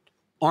you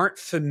aren't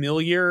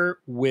familiar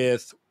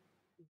with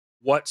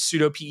what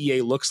pseudo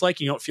PEA looks like,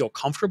 and you don't feel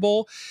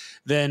comfortable,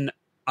 then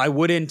I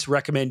wouldn't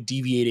recommend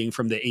deviating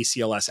from the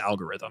ACLS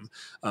algorithm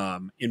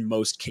in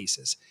most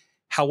cases.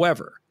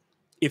 However,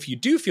 if you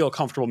do feel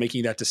comfortable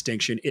making that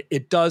distinction,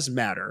 it does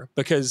matter,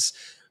 because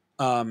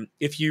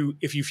if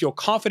you feel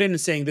confident in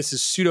saying this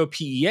is pseudo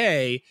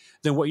PEA,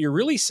 then what you're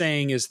really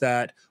saying is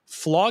that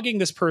flogging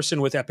this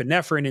person with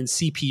epinephrine and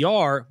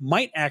CPR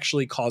might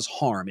actually cause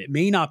harm. It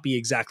may not be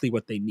exactly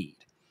what they need.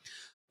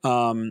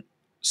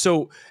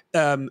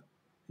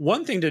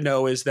 One thing to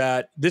know is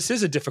that this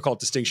is a difficult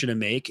distinction to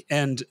make,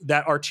 and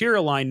that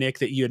arterial line, Nick,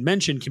 that you had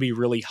mentioned can be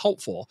really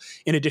helpful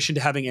in addition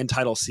to having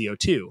end-tidal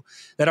CO2.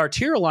 That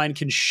arterial line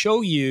can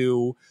show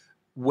you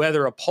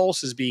whether a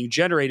pulse is being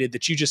generated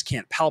that you just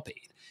can't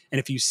palpate. And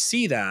if you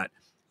see that,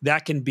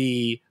 that can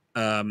be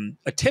a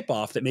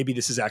tip-off that maybe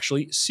this is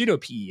actually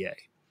pseudo-PEA.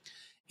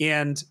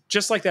 And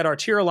just like that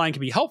arterial line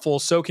can be helpful,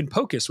 so can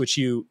POCUS, which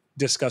you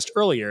discussed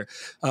earlier.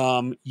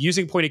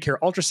 Using point-of-care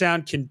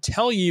ultrasound can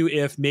tell you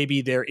if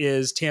maybe there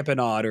is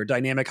tamponade or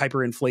dynamic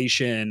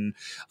hyperinflation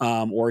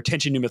or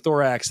tension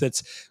pneumothorax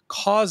that's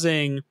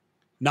causing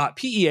not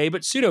PEA,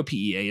 but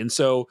pseudo-PEA. And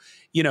so,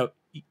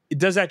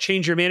 does that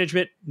change your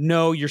management?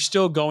 No, you're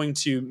still going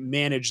to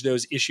manage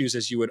those issues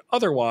as you would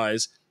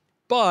otherwise,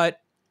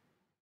 but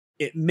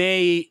it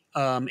may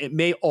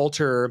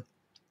alter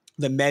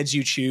the meds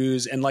you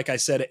choose. And like I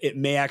said, it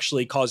may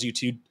actually cause you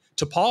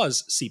to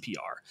pause CPR.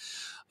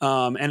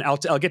 And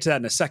I'll get to that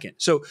in a second.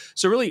 So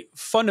really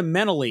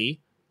fundamentally,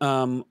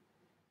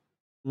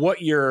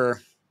 what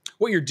you're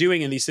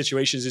doing in these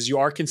situations is you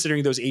are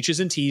considering those H's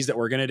and T's that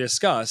we're going to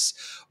discuss,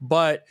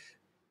 but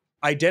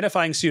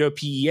identifying pseudo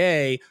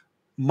PEA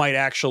might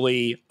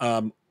actually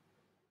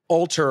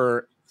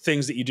alter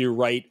things that you do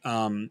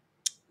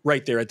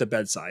right there at the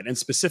bedside. And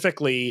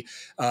specifically,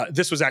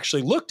 this was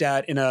actually looked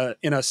at in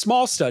a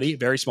small study,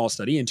 very small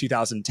study in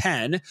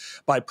 2010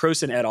 by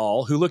Prosen et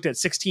al., who looked at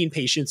 16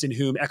 patients in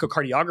whom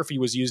echocardiography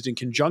was used in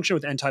conjunction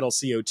with end-tidal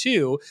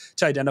CO2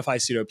 to identify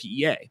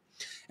pseudo-PEA.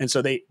 And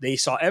so they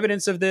saw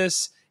evidence of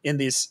this in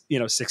these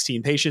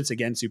 16 patients,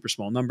 again, super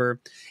small number.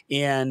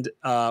 And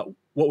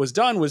what was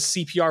done was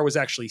CPR was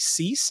actually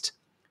ceased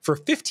for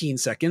 15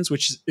 seconds,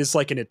 which is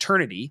like an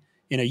eternity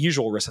in a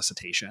usual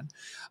resuscitation.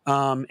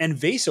 And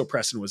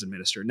vasopressin was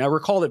administered. Now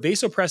recall that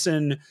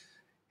vasopressin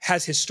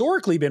has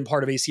historically been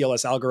part of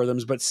ACLS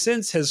algorithms, but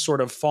since has sort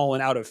of fallen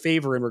out of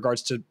favor in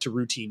regards to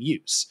routine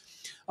use.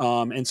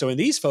 And so in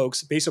these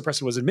folks,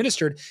 vasopressin was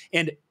administered,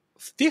 and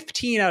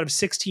 15 out of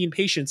 16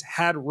 patients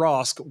had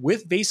ROSC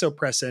with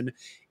vasopressin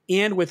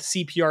and with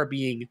CPR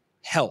being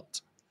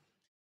held.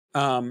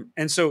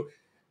 And so,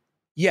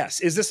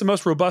 yes, is this the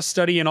most robust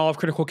study in all of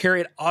critical care?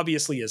 It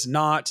obviously is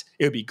not.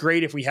 It would be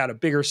great if we had a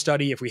bigger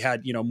study, if we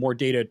had more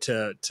data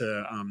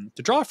to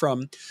draw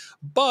from.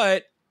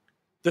 But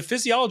the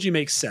physiology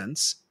makes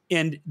sense,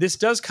 and this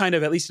does kind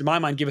of, at least in my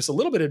mind, give us a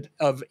little bit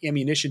of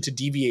ammunition to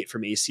deviate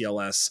from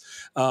ACLS,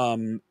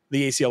 the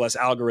ACLS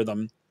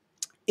algorithm,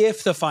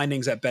 if the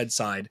findings at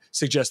bedside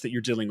suggest that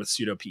you're dealing with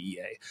pseudo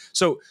PEA.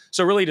 So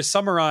really, to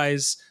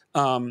summarize,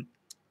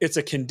 it's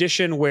a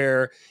condition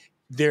where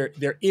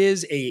there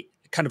is a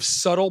kind of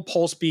subtle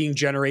pulse being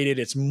generated.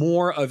 It's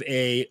more of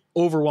a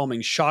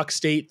overwhelming shock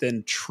state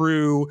than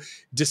true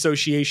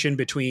dissociation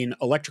between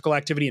electrical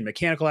activity and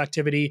mechanical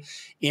activity.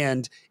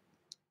 And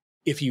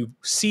if you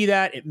see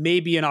that, it may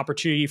be an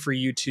opportunity for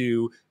you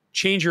to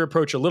change your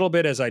approach a little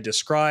bit, as I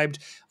described,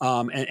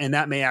 and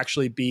that may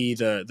actually be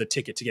the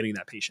ticket to getting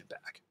that patient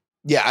back.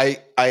 Yeah,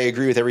 I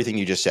agree with everything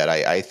you just said.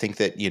 I think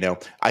that,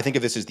 I think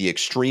of this as the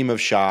extreme of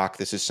shock.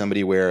 This is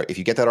somebody where if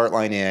you get that art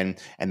line in,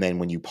 and then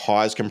when you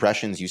pause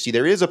compressions, you see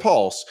there is a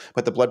pulse,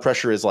 but the blood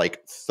pressure is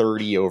like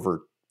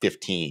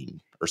 30/15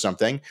 or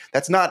something.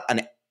 That's not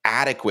an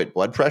adequate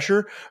blood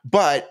pressure,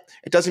 but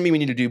it doesn't mean we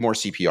need to do more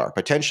CPR.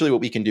 Potentially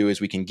what we can do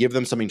is we can give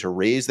them something to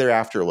raise their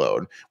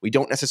afterload. We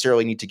don't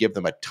necessarily need to give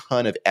them a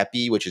ton of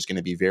epi, which is going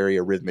to be very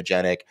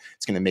arrhythmogenic.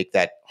 It's going to make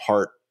that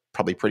heart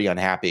probably pretty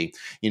unhappy.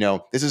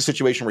 This is a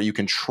situation where you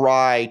can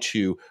try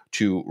to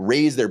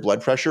raise their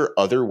blood pressure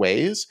other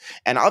ways.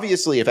 And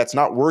obviously, if that's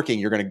not working,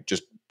 you're going to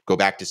just go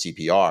back to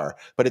CPR.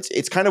 But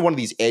it's kind of one of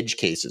these edge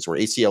cases where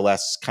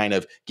ACLS kind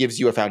of gives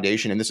you a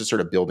foundation, and this is sort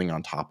of building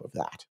on top of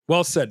that.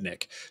 Well said,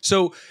 Nick.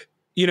 So,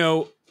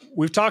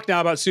 we've talked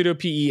now about pseudo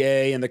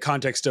PEA in the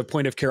context of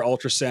point of care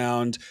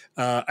ultrasound.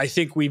 I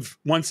think we've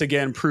once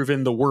again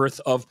proven the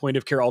worth of point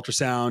of care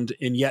ultrasound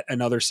in yet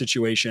another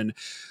situation.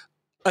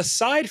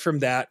 Aside from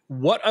that,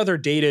 what other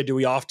data do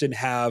we often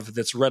have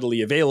that's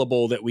readily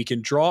available that we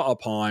can draw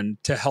upon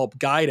to help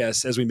guide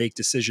us as we make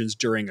decisions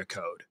during a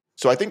code?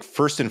 So I think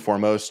first and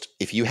foremost,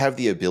 if you have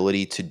the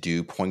ability to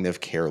do point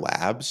of care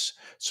labs,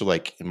 so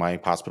like in my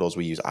hospitals,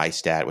 we use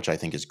iStat, which I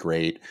think is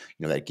great.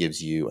 That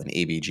gives you an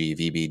ABG,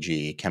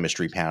 VBG,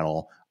 chemistry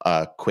panel,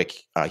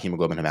 quick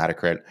hemoglobin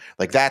hematocrit.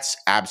 Like that's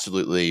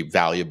absolutely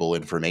valuable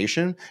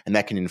information, and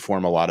that can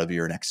inform a lot of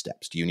your next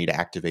steps. Do you need to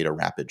activate a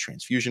rapid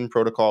transfusion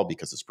protocol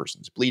because this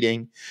person's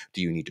bleeding?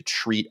 Do you need to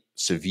treat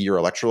severe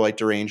electrolyte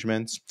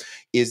derangements?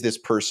 Is this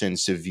person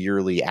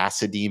severely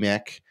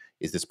acidemic?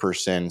 Is this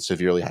person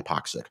severely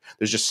hypoxic?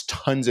 There's just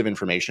tons of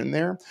information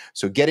there.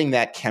 So getting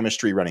that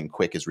chemistry running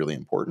quick is really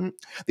important.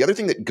 The other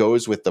thing that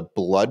goes with the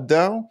blood,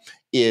 though,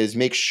 is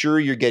make sure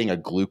you're getting a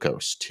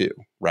glucose too,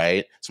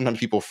 right? Sometimes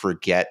people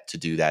forget to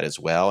do that as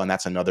well. And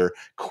that's another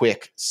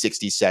quick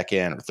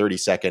 60-second or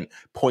 30-second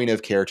point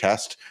of care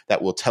test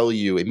that will tell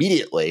you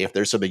immediately if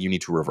there's something you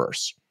need to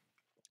reverse.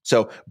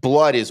 So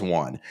blood is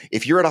one.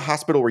 If you're at a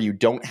hospital where you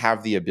don't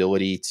have the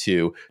ability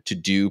to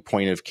do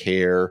point of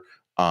care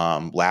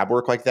lab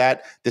work like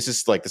that, this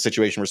is like the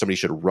situation where somebody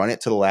should run it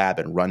to the lab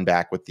and run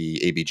back with the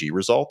ABG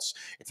results.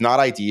 It's not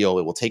ideal.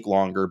 It will take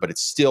longer, but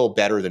it's still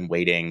better than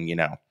waiting,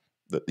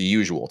 the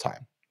usual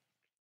time.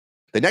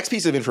 The next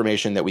piece of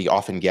information that we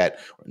often get,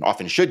 and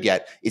often should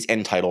get, is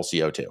end-tidal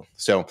CO2.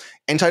 So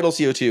end-tidal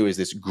CO2 is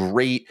this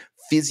great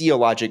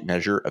physiologic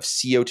measure of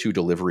CO2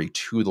 delivery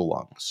to the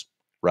lungs.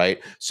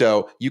 Right?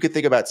 So you could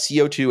think about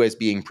CO2 as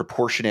being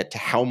proportionate to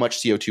how much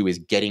CO2 is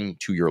getting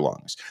to your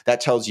lungs. That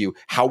tells you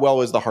how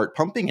well is the heart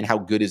pumping and how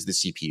good is the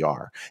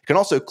CPR. It can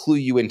also clue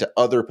you into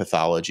other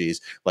pathologies,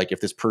 like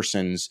if this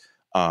person's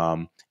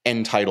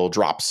end tidal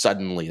drops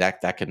suddenly,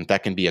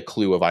 that can be a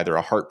clue of either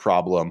a heart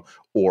problem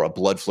or a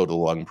blood flow to the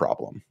lung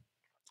problem.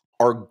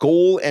 Our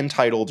goal end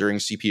tidal during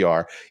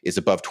CPR is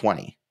above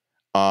 20.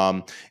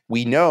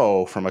 We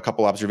know from a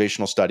couple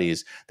observational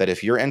studies that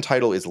if your end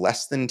tidal is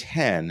less than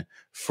 10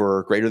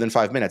 for greater than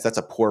 5 minutes, that's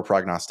a poor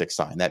prognostic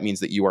sign. That means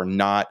that you are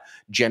not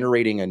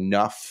generating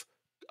enough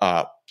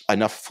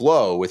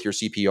flow with your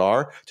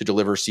CPR to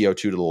deliver CO2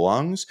 to the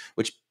lungs,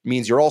 which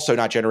means you're also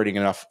not generating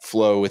enough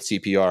flow with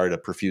CPR to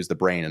perfuse the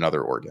brain and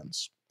other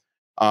organs.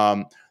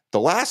 The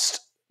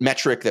last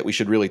metric that we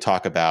should really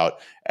talk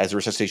about as a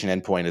resuscitation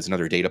endpoint, as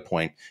another data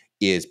point,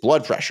 is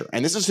blood pressure.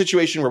 And this is a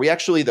situation where we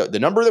actually, the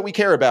number that we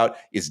care about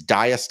is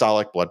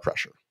diastolic blood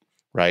pressure,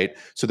 right?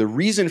 So the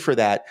reason for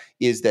that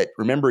is that,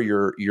 remember,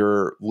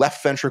 your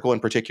left ventricle in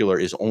particular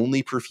is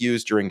only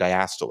perfused during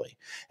diastole.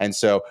 And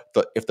so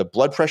if the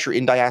blood pressure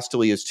in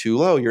diastole is too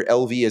low, your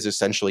LV is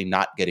essentially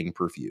not getting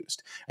perfused.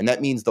 And that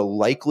means the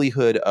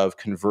likelihood of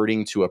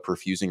converting to a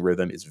perfusing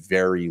rhythm is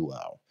very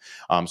low.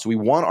 So we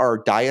want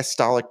our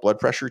diastolic blood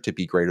pressure to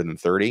be greater than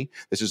 30.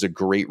 This is a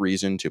great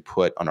reason to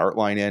put an art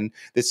line in.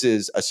 This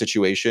is a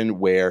situation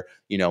where,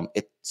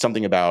 it's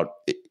something about,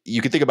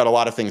 you can think about a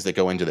lot of things that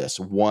go into this.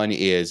 One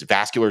is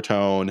vascular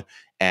tone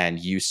and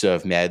use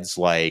of meds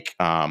like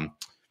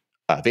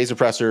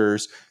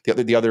vasopressors.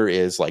 The other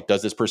is like,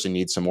 does this person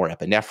need some more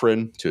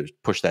epinephrine to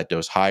push that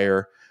dose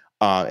higher?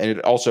 And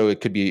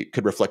it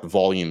could reflect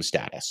volume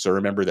status. So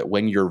remember that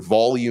when your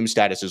volume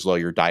status is low,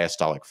 your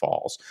diastolic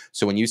falls.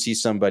 So when you see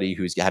somebody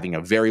who's having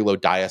a very low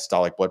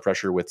diastolic blood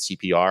pressure with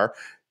CPR,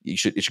 it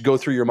should go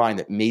through your mind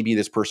that maybe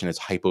this person is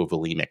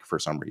hypovolemic for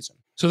some reason.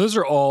 So those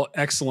are all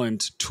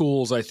excellent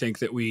tools, I think,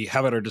 that we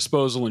have at our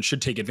disposal and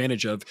should take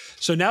advantage of.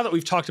 So now that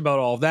we've talked about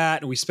all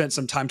that and we spent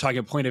some time talking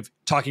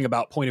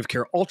about point of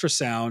care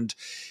ultrasound,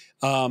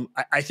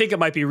 I think it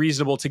might be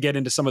reasonable to get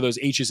into some of those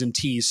H's and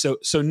T's.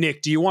 So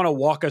Nick, do you want to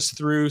walk us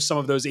through some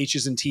of those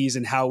H's and T's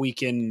and how we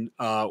can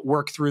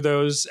work through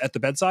those at the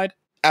bedside?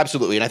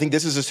 Absolutely. And I think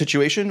this is a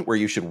situation where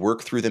you should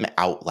work through them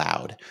out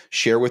loud.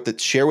 Share with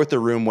the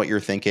room what you're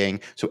thinking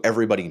so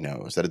everybody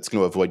knows that it's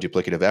going to avoid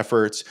duplicative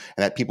efforts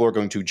and that people are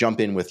going to jump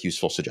in with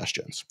useful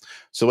suggestions.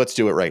 So let's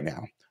do it right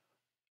now.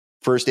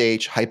 First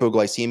H,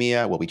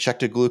 hypoglycemia. Well, we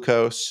checked a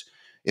glucose.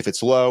 If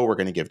it's low, we're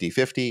going to give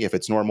D50. If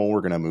it's normal,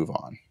 we're going to move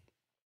on.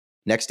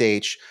 Next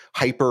H,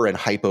 hyper and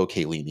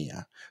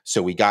hypokalemia.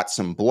 So we got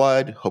some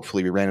blood.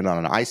 Hopefully we ran it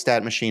on an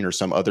iStat machine or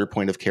some other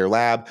point of care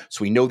lab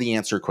so we know the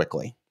answer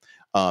quickly.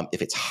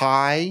 If it's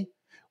high,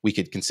 we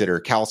could consider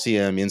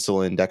calcium,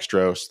 insulin,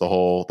 dextrose, the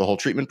whole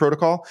treatment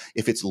protocol.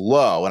 If it's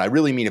low, and I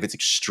really mean if it's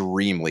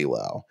extremely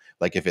low,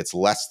 like if it's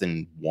less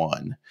than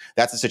 1,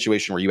 that's a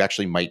situation where you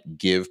actually might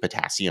give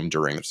potassium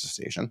during the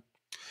resuscitation.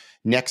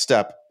 Next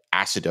up,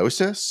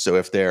 acidosis. So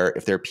if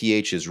their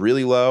pH is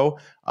really low,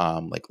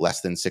 like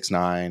less than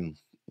 6.9,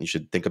 you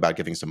should think about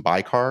giving some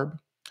bicarb.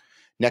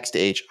 Next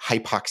H,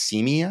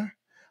 hypoxemia.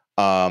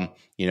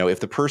 If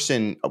the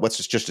person,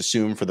 let's just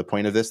assume for the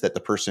point of this that the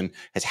person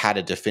has had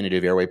a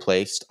definitive airway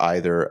placed,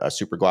 either a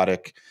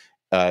supraglottic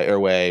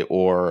airway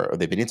or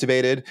they've been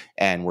intubated,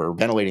 and we're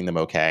ventilating them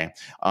okay.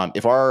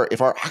 If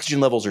our oxygen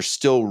levels are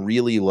still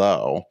really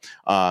low,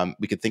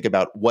 we could think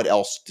about what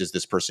else does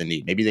this person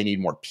need? Maybe they need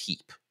more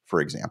PEEP, for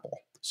example.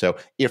 So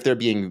if they're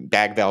being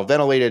bag valve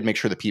ventilated, make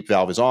sure the PEEP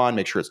valve is on,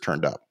 make sure it's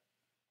turned up.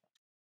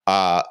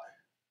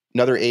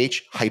 Another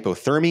H,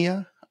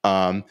 hypothermia.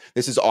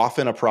 This is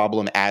often a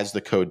problem as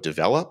the code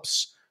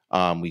develops.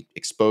 We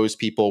expose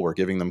people, we're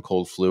giving them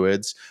cold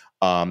fluids.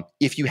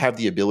 If you have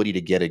the ability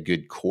to get a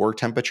good core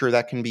temperature,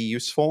 that can be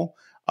useful.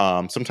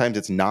 Sometimes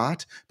it's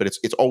not, but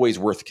it's always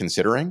worth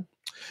considering.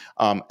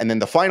 And then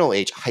the final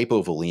H,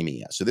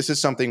 hypovolemia. So this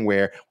is something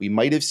where we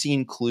might have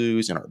seen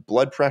clues in our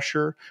blood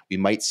pressure. We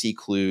might see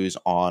clues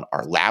on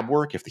our lab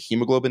work if the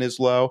hemoglobin is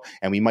low,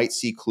 and we might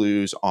see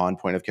clues on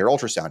point of care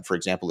ultrasound. For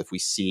example, if we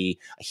see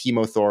a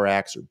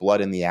hemothorax or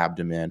blood in the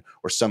abdomen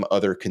or some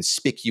other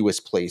conspicuous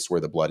place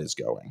where the blood is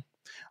going.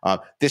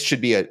 This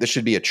should be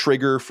a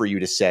trigger for you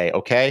to say,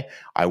 okay,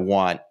 I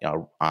want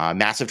a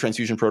massive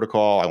transfusion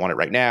protocol. I want it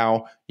right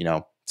now.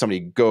 Somebody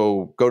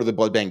go to the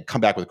blood bank,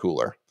 come back with a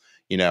cooler.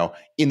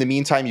 In the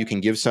meantime, you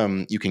can give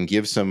some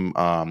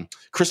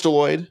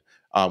crystalloid,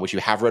 which you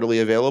have readily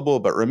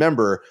available. But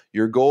remember,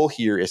 your goal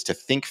here is to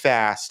think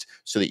fast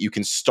so that you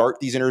can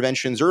start these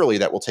interventions early.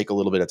 That will take a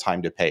little bit of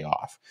time to pay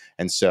off.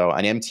 And so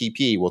an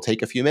MTP will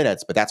take a few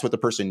minutes, but that's what the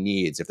person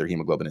needs if their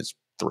hemoglobin is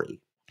 3.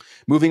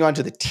 Moving on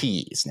to the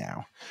T's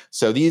now.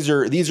 So these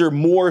are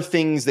more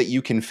things that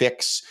you can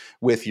fix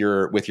with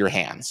your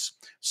hands.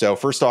 So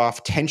first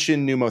off,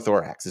 tension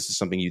pneumothorax. This is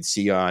something you'd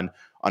see on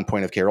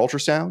point of care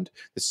ultrasound.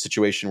 This is a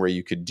situation where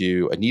you could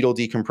do a needle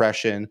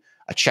decompression,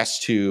 a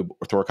chest tube,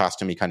 or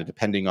thoracostomy, kind of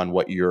depending on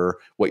what your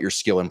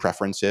skill and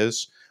preference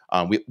is.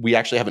 We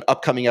actually have an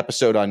upcoming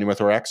episode on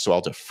pneumothorax, so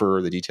I'll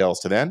defer the details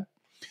to then.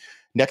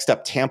 Next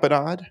up,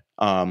 tamponade.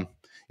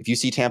 If you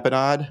see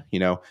tamponade,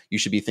 you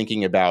should be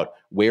thinking about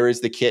where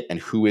is the kit and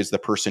who is the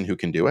person who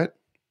can do it.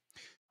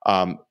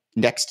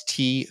 Next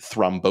T,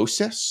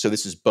 thrombosis. So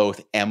this is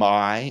both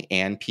MI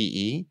and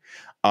PE.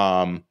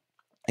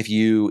 If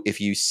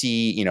you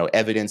see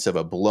evidence of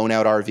a blown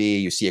out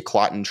RV, you see a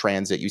clot in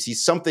transit, you see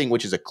something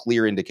which is a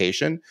clear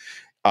indication.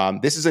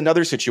 This is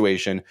another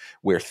situation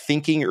where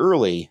thinking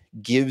early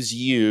gives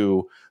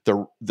you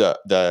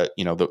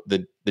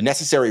the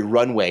necessary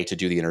runway to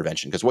do the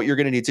intervention. Because what you're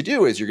going to need to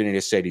do is you're going to need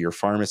to say to your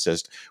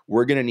pharmacist,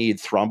 we're going to need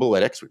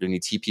thrombolytics, we're going to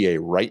need TPA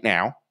right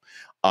now.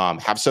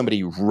 Have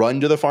somebody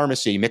run to the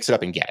pharmacy, mix it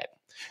up, and get it.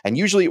 And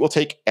usually it will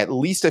take at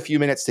least a few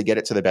minutes to get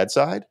it to the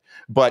bedside.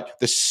 But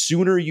the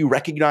sooner you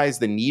recognize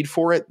the need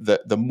for it,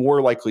 the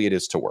more likely it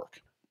is to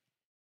work.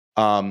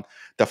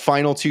 The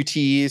final 2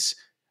 T's,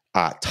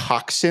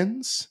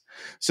 toxins.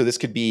 So this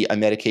could be a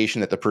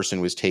medication that the person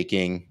was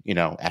taking,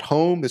 at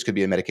home. This could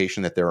be a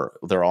medication that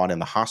they're on in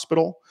the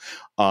hospital.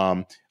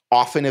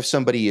 Often, if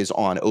somebody is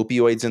on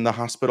opioids in the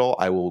hospital,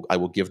 I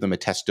will give them a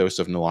test dose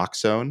of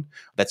naloxone.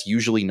 That's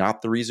usually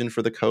not the reason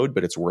for the code,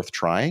 but it's worth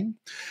trying.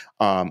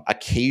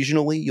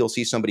 Occasionally, you'll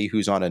see somebody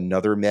who's on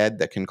another med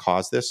that can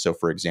cause this. So,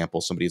 for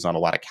example, somebody's on a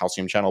lot of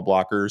calcium channel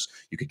blockers.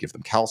 You could give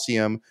them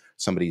calcium.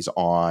 Somebody's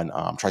on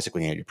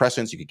tricyclic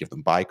antidepressants. You could give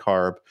them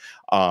bicarb.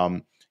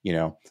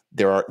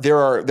 There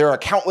are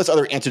countless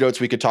other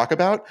antidotes we could talk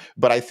about,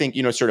 but I think,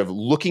 sort of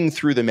looking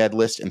through the med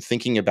list and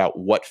thinking about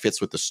what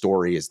fits with the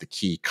story is the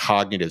key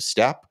cognitive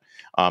step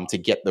to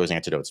get those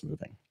antidotes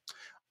moving.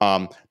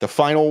 The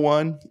final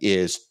one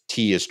is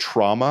T is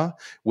trauma,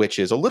 which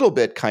is a little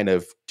bit kind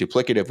of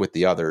duplicative with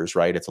the others,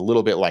 right? It's a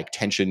little bit like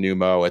tension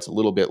pneumo. It's a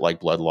little bit like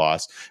blood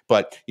loss,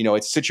 but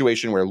it's a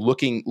situation where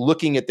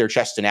looking at their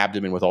chest and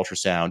abdomen with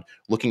ultrasound,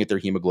 looking at their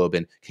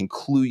hemoglobin can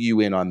clue you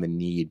in on the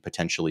need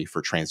potentially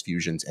for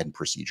transfusions and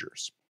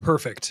procedures.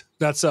 Perfect.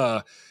 That's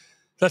a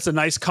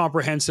nice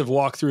comprehensive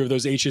walkthrough of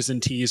those H's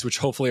and T's, which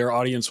hopefully our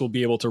audience will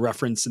be able to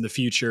reference in the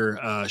future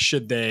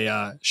should they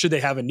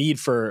have a need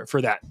for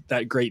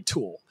that great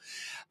tool.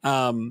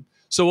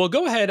 So we'll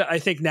go ahead, I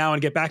think, now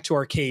and get back to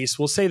our case.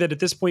 We'll say that at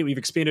this point we've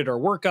expanded our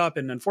workup,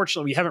 and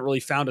unfortunately we haven't really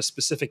found a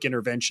specific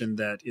intervention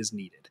that is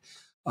needed.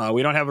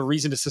 We don't have a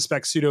reason to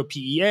suspect pseudo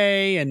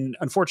PEA, and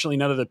unfortunately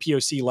none of the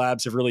POC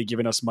labs have really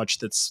given us much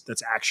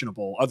that's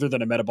actionable other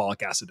than a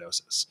metabolic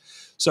acidosis.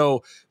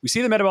 So we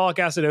see the metabolic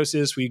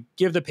acidosis, we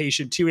give the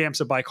patient 2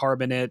 amps of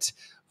bicarbonate,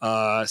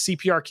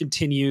 CPR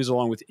continues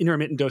along with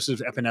intermittent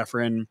doses of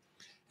epinephrine,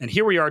 and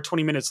here we are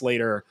 20 minutes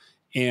later,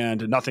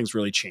 and nothing's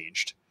really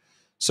changed.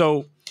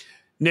 So,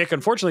 Nick,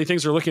 unfortunately,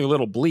 things are looking a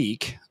little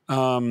bleak.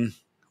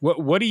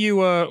 What are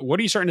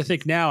you starting to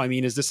think now? I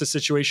mean, is this a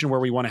situation where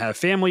we want to have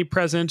family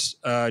present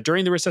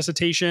during the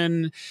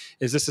resuscitation?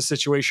 Is this a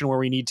situation where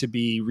we need to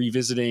be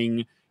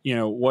revisiting,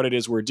 what it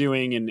is we're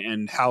doing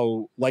and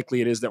how likely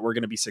it is that we're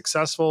going to be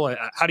successful?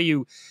 How do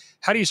you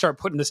start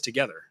putting this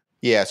together?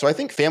 Yeah, so I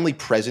think family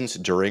presence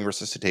during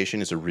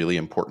resuscitation is a really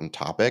important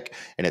topic,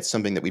 and it's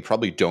something that we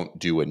probably don't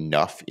do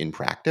enough in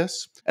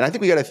practice. And I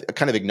think we got to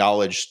kind of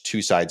acknowledge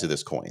two sides of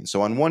this coin.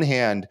 So on one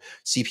hand,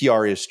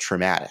 CPR is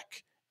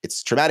traumatic.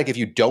 It's traumatic if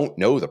you don't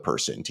know the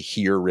person, to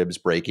hear ribs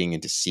breaking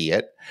and to see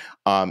it.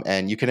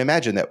 And you can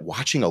imagine that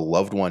watching a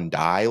loved one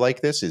die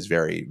like this is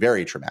very,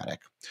 very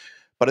traumatic.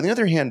 But on the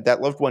other hand,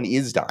 that loved one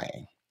is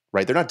dying,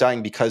 right? They're not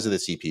dying because of the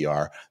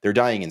CPR. They're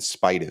dying in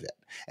spite of it.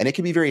 And it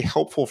can be very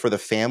helpful for the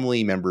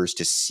family members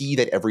to see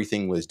that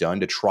everything was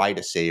done to try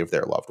to save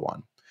their loved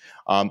one.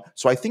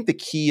 So I think the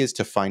key is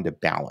to find a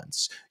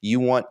balance. You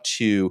want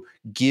to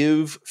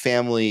give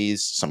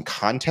families some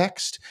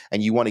context,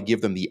 and you want to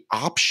give them the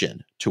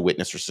option to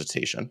witness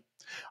resuscitation.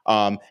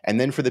 And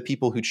then for the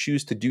people who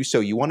choose to do so,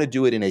 you want to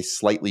do it in a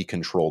slightly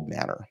controlled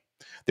manner.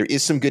 There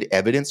is some good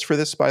evidence for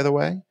this, by the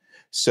way.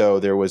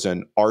 So there was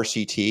an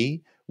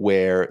RCT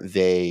where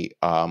they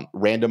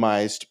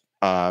randomized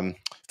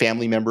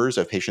family members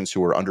of patients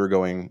who were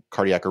undergoing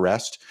cardiac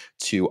arrest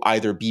to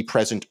either be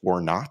present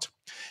or not.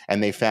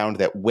 And they found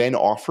that when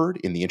offered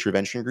in the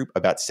intervention group,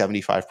 about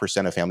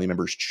 75% of family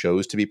members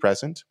chose to be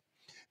present.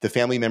 The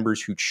family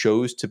members who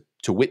chose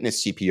to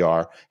witness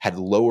CPR had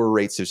lower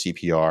rates of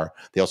CPR.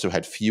 They also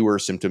had fewer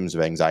symptoms of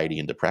anxiety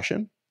and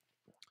depression.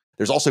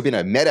 There's also been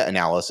a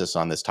meta-analysis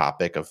on this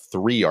topic of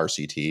 3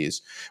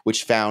 RCTs,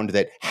 which found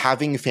that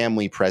having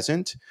family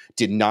present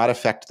did not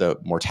affect the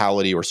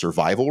mortality or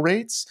survival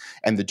rates,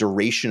 and the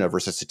duration of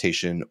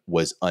resuscitation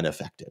was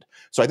unaffected.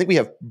 So I think we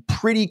have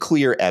pretty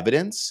clear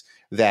evidence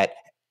that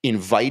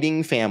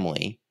inviting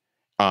family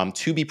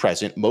to be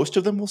present, most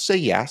of them will say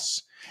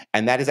yes.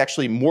 And that is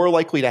actually more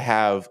likely to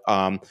have, it's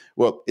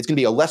going to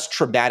be a less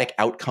traumatic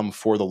outcome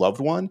for the loved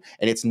one,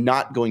 and it's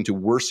not going to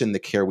worsen the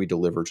care we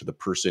deliver to the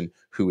person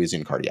who is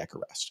in cardiac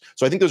arrest.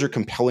 So I think those are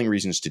compelling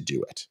reasons to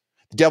do it.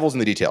 The devil's in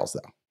the details,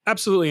 though.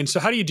 Absolutely. And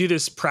so how do you do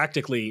this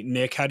practically,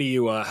 Nick? How do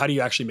you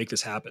actually make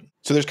this happen?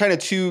 So there's kind of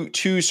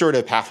two sort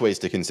of pathways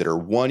to consider.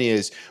 One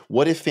is,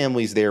 what if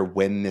family's there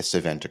when this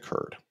event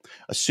occurred?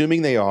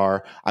 Assuming they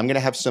are, I'm going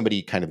to have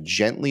somebody kind of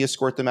gently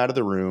escort them out of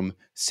the room,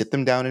 sit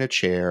them down in a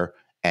chair,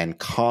 and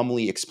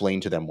calmly explain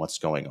to them what's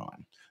going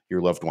on.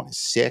 Your loved one is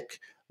sick.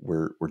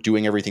 We're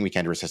doing everything we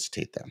can to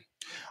resuscitate them.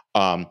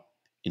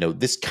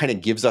 This kind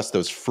of gives us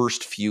those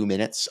first few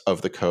minutes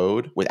of the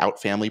code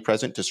without family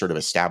present to sort of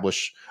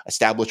establish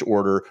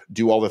order,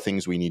 do all the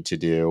things we need to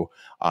do.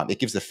 It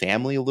gives the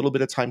family a little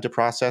bit of time to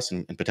process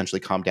and potentially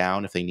calm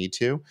down if they need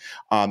to.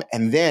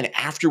 And then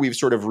after we've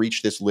sort of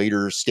reached this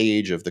later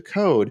stage of the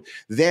code,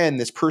 then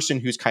this person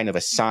who's kind of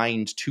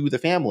assigned to the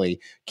family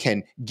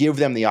can give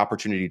them the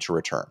opportunity to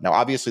return. Now,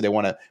 obviously, they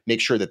want to make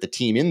sure that the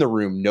team in the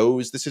room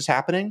knows this is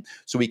happening.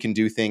 So we can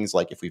do things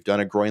like, if we've done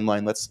a groin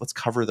line, let's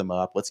cover them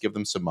up. Let's give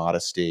them some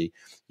modesty.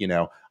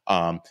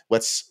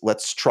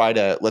 Let's try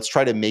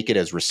to make it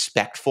as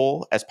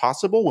respectful as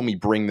possible when we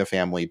bring the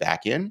family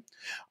back in.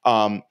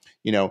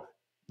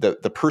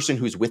 The person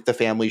who's with the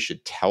family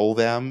should tell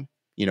them,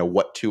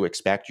 what to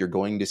expect. You're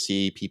going to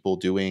see people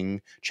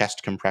doing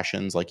chest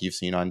compressions like you've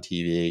seen on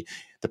TV.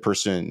 The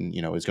person,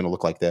 is going to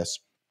look like this.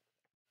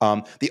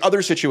 The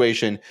other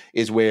situation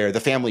is where the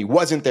family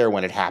wasn't there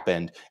when it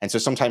happened. And so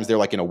sometimes they're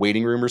like in a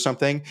waiting room or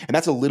something. And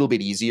that's a little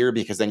bit easier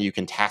because then you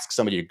can task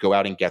somebody to go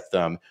out and get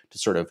them, to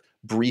sort of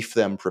brief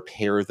them,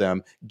 prepare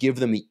them, give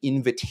them the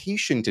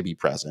invitation to be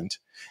present.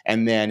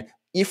 And then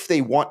if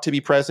they want to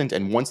be present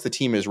and once the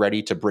team is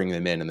ready, to bring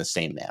them in the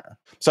same manner.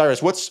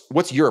 Cyrus,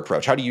 what's your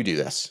approach? How do you do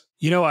this?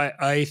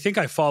 I think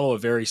I follow a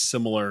very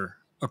similar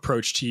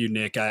approach to you,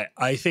 Nick.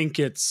 I think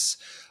it's...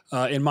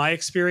 in my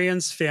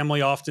experience,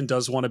 family often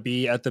does want to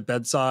be at the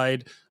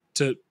bedside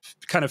to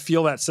kind of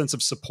feel that sense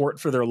of support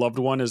for their loved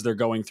one as they're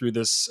going through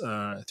this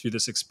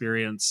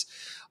experience.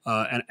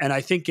 And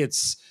I think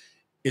it's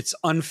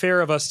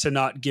unfair of us to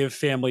not give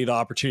family the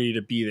opportunity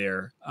to be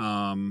there,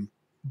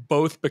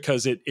 both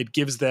because it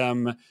gives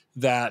them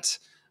that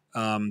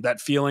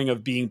feeling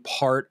of being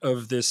part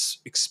of this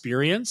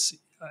experience,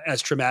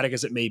 as traumatic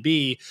as it may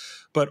be,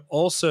 but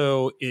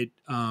also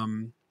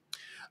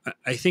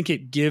I think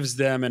it gives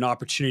them an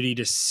opportunity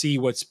to see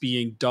what's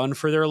being done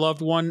for their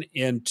loved one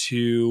and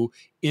to,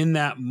 in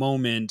that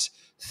moment,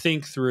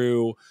 think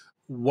through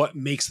what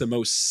makes the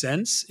most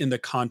sense in the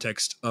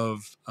context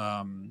of,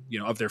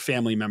 of their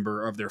family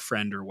member, of their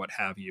friend, or what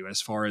have you,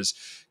 as far as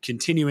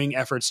continuing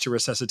efforts to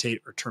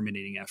resuscitate or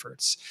terminating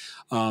efforts.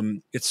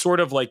 It's sort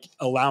of like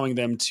allowing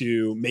them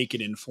to make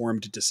an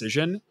informed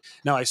decision.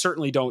 Now, I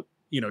certainly don't,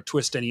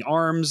 twist any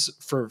arms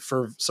for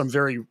some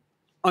very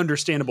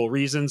understandable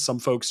reasons. Some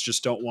folks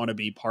just don't want to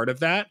be part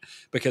of that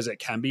because it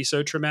can be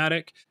so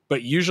traumatic.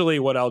 But usually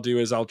what I'll do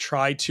is I'll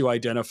try to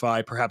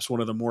identify perhaps one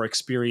of the more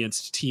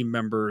experienced team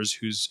members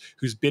who's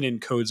been in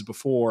codes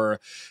before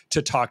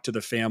to talk to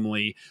the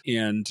family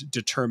and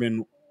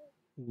determine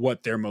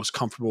what they're most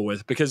comfortable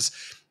with, because,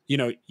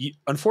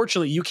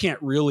 unfortunately you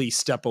can't really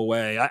step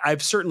away.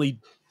 I've certainly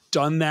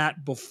done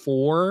that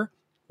before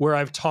where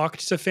I've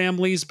talked to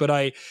families, but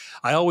I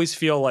always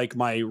feel like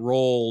my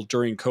role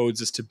during codes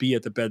is to be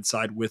at the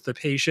bedside with the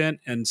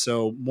patient. And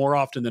so more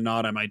often than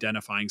not, I'm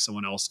identifying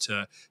someone else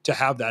to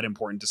have that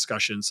important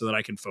discussion so that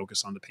I can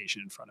focus on the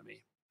patient in front of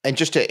me. And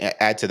just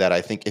to add to that,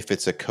 I think if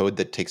it's a code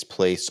that takes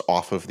place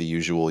off of the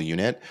usual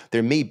unit,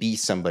 there may be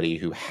somebody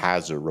who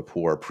has a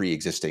rapport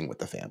pre-existing with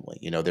the family.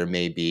 There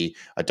may be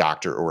a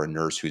doctor or a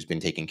nurse who's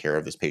been taking care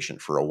of this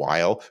patient for a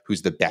while,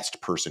 who's the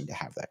best person to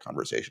have that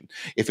conversation.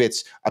 If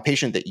it's a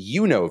patient that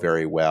you know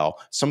very well,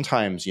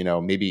 sometimes,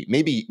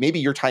 maybe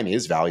your time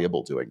is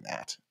valuable doing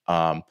that.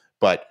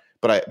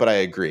 But I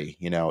agree,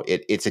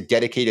 it's a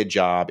dedicated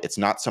job. It's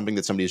not something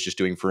that somebody is just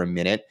doing for a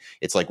minute.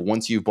 It's like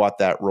once you've bought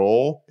that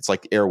role, it's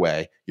like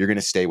airway, you're going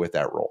to stay with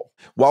that role.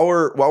 While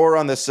we're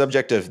on the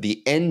subject of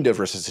the end of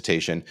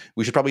resuscitation,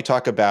 we should probably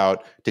talk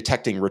about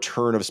detecting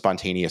return of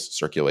spontaneous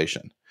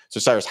circulation. So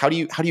Cyrus, how do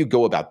you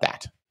go about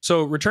that?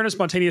 So return of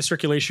spontaneous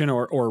circulation,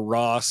 or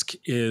ROSC,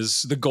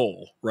 is the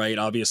goal, right?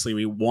 Obviously,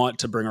 we want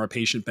to bring our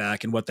patient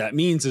back. And what that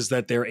means is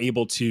that they're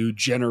able to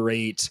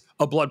generate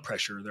a blood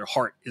pressure. Their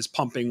heart is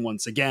pumping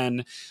once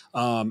again,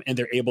 and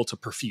they're able to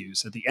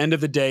perfuse. At the end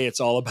of the day,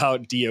 it's all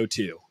about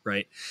DO2,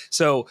 right?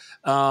 So,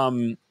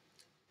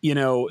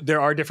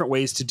 there are different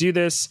ways to do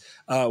this.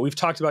 We've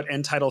talked about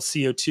end-tidal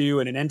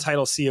CO2, and an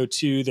end-tidal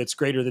CO2 that's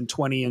greater than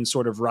 20 and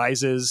sort of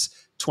rises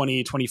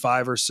 20,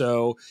 25 or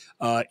so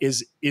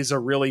is a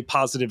really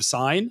positive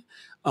sign,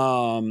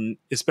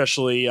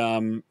 especially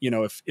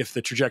if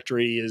the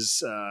trajectory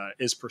is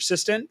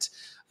persistent,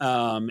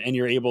 and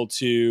you're able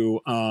to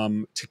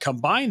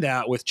combine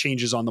that with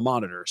changes on the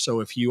monitor. So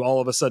if you all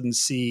of a sudden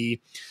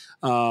see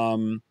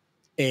an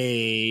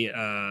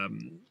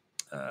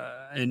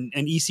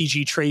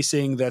ECG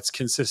tracing that's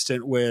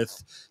consistent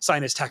with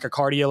sinus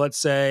tachycardia, let's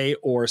say,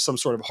 or some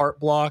sort of heart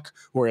block,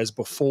 whereas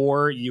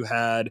before you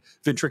had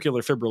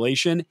ventricular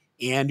fibrillation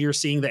and you're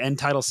seeing the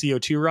end-tidal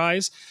CO2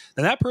 rise,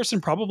 then that person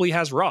probably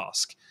has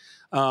ROSC.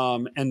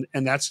 And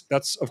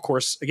that's of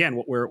course, again,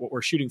 what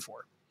we're shooting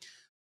for.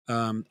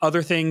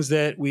 Other things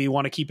that we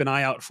want to keep an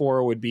eye out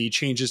for would be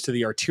changes to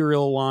the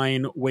arterial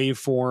line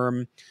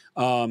waveform,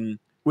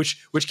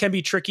 which can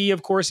be tricky,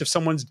 of course. If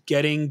someone's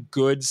getting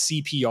good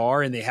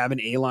CPR and they have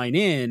an A line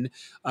in,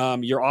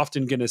 you're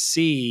often going to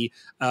see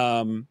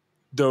you're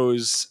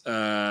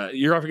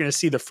often going to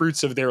see the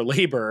fruits of their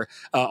labor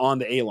on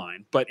the A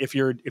line. But if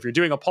you're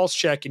doing a pulse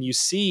check and you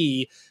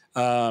see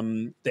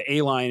the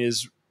A line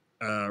is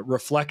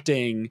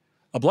reflecting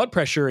a blood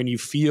pressure and you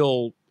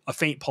feel a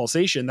faint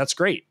pulsation, that's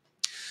great.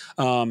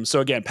 So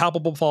again,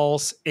 palpable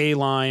pulse, A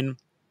line.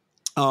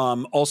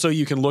 Also,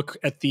 you can look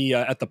at the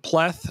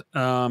pleth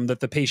that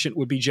the patient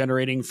would be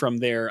generating from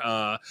their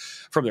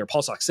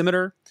pulse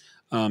oximeter.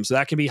 So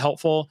that can be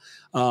helpful.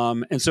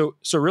 And so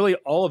really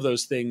all of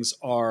those things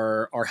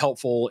are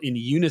helpful in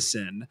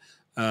unison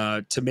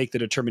to make the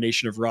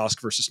determination of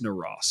ROSC versus no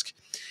ROSC.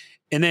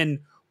 And then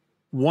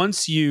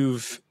once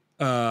you've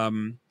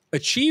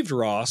achieved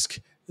ROSC,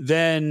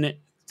 then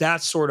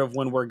that's sort of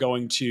when we're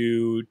going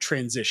to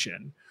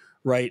transition,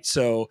 right?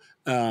 So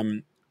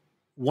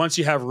once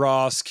you have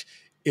ROSC,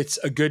 it's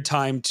a good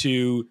time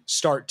to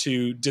start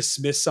to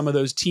dismiss some of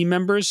those team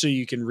members so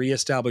you can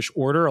reestablish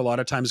order. A lot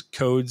of times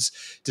codes,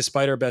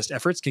 despite our best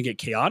efforts, can get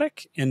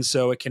chaotic. And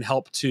so it can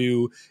help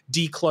to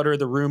declutter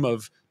the room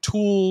of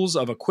tools,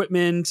 of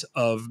equipment,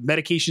 of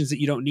medications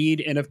that you don't need,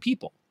 and of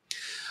people.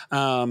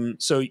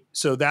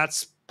 So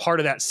that's part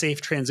of that safe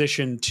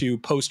transition to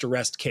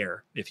post-arrest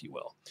care, if you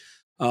will.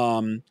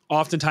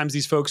 Oftentimes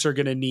these folks are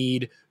going to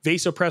need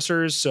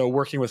vasopressors. So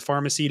working with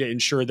pharmacy to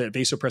ensure that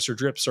vasopressor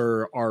drips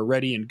are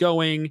ready and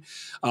going,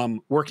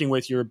 working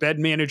with your bed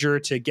manager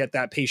to get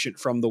that patient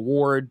from the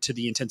ward to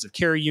the intensive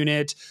care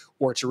unit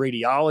or to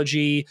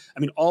radiology. I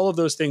mean, all of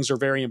those things are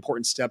very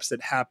important steps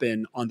that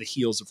happen on the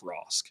heels of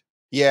ROSC.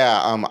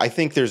 Yeah, I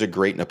think there's a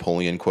great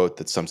Napoleon quote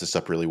that sums this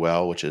up really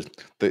well, which is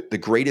the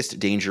greatest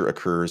danger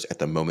occurs at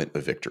the moment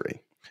of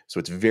victory. So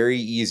it's very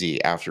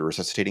easy after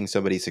resuscitating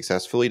somebody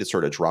successfully to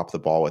sort of drop the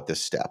ball at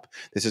this step.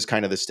 This is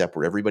kind of the step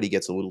where everybody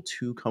gets a little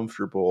too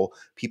comfortable.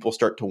 People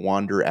start to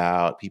wander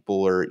out.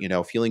 People are,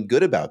 feeling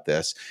good about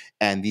this,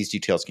 and these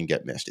details can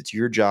get missed. It's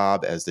your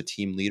job as the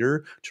team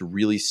leader to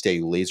really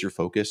stay laser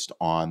focused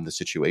on the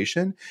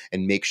situation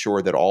and make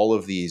sure that all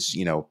of these,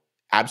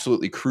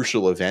 absolutely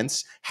crucial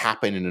events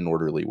happen in an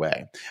orderly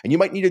way. And you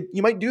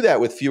might do that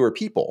with fewer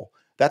people.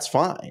 That's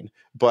fine.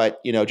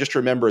 But, just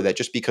remember that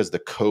just because the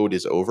code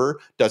is over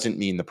doesn't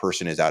mean the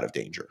person is out of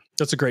danger.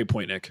 That's a great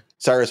point, Nick.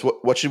 Cyrus,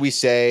 what should we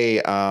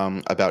say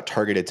about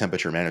targeted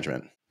temperature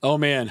management? Oh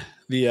man,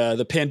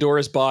 the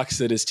Pandora's box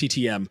that is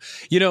TTM.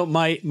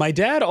 My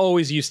dad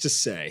always used to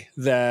say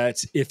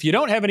that if you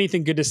don't have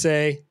anything good to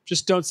say,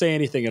 just don't say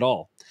anything at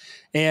all.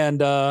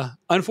 And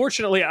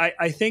unfortunately,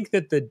 I think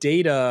that the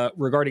data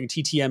regarding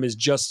TTM is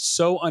just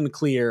so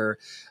unclear,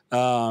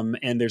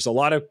 and there's a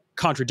lot of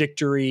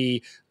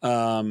contradictory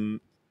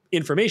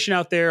information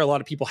out there. A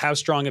lot of people have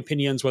strong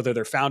opinions, whether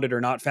they're founded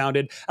or not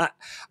founded.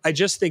 I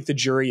just think the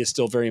jury is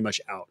still very much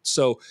out.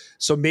 So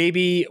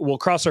maybe we'll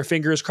cross our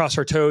fingers, cross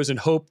our toes, and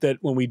hope that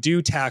when we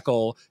do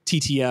tackle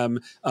TTM,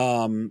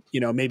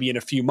 maybe in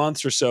a few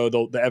months or so,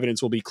 the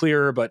evidence will be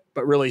clearer. But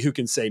really, who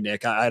can say,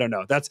 Nick? I don't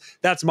know.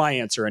 That's my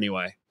answer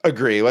anyway.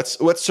 Agree.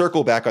 Let's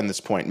circle back on this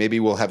point. Maybe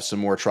we'll have some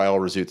more trial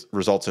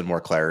results and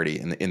more clarity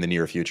in the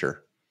near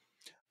future.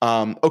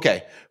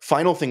 Okay.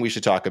 Final thing we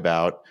should talk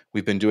about,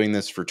 we've been doing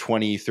this for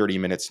 20, 30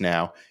 minutes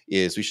now,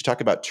 is we should talk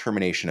about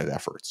termination of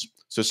efforts.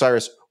 So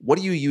Cyrus, what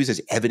do you use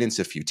as evidence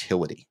of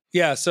futility?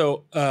 Yeah.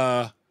 So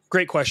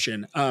great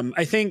question.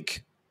 I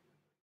think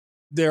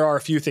there are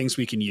a few things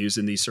we can use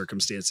in these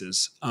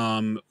circumstances.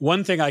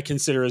 One thing I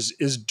consider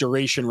is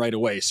duration right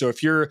away. So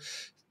if you're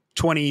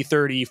 20,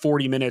 30,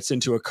 40 minutes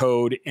into a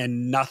code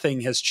and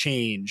nothing has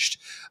changed,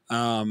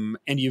 and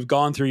you've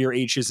gone through your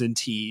H's and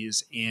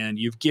T's and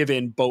you've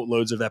given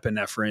boatloads of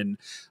epinephrine,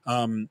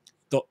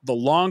 the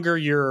longer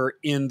you're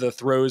in the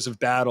throes of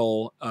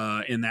battle,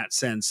 in that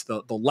sense,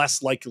 the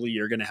less likely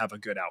you're going to have a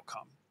good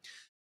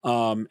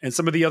outcome. And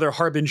some of the other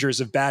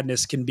harbingers of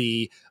badness can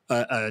be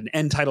an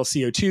end-tidal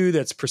CO2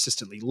 that's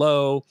persistently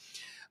low,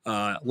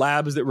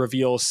 labs that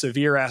reveal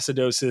severe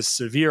acidosis,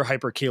 severe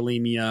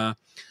hyperkalemia,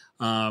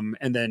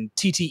 and then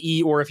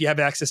TTE, or if you have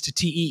access to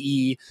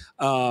TEE,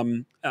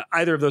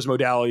 either of those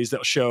modalities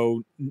that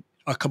show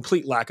a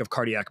complete lack of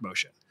cardiac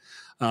motion.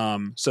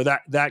 So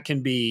that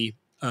can be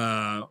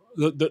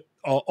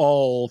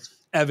all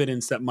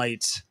evidence that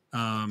might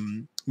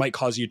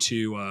cause you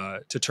to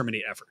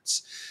terminate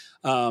efforts.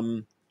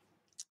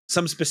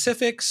 Some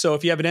specifics. So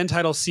if you have an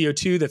end-tidal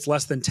CO2 that's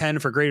less than 10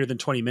 for greater than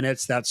 20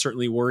 minutes, that's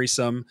certainly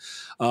worrisome.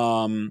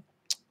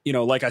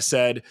 Like I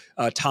said,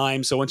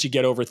 time. So once you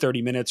get over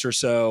 30 minutes or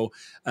so,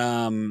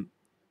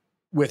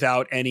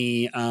 without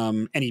any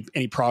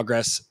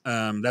progress,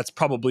 that's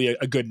probably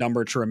a good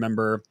number to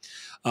remember.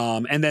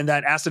 And then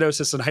that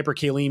acidosis and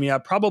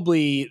hyperkalemia,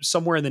 probably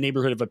somewhere in the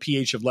neighborhood of a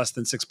pH of less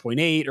than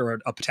 6.8 or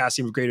a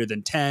potassium of greater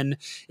than 10.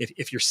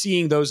 If you're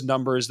seeing those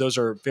numbers, those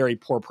are very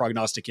poor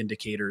prognostic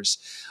indicators,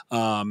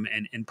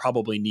 and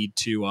probably need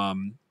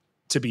to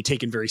be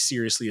taken very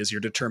seriously as you're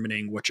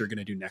determining what you're going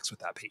to do next with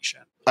that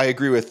patient. I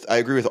agree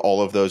with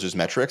all of those as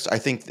metrics. I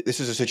think this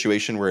is a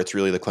situation where it's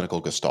really the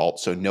clinical gestalt.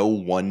 So no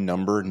one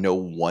number, no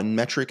one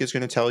metric is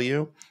going to tell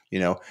you.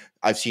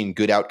 I've seen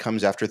good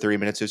outcomes after 30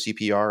 minutes of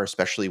CPR,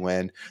 especially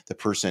when the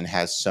person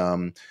has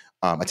some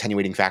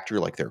attenuating factor,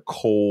 like they're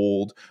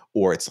cold,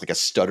 or it's like a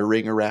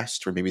stuttering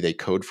arrest, or maybe they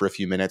code for a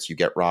few minutes, you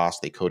get ROS,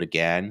 they code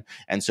again.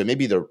 And so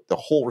maybe the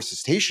whole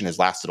resuscitation has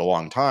lasted a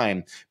long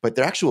time, but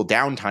their actual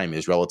downtime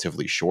is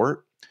relatively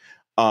short.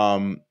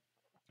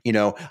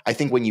 I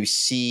think when you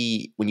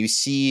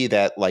see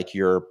that like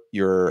your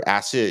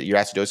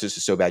acidosis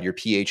is so bad, your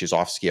pH is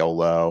off scale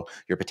low,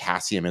 your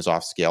potassium is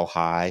off scale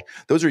high,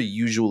 those are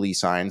usually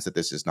signs that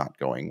this is not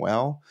going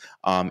well.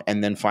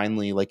 And then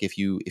finally, like if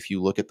you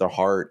look at the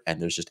heart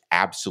and there's just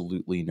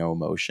absolutely no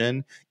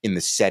motion in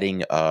the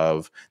setting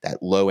of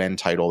that low end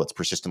tidal that's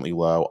persistently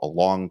low, a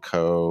long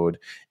code,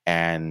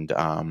 and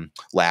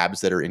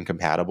labs that are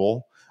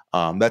incompatible,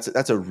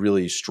 that's a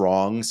really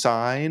strong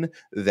sign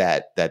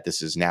that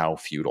this is now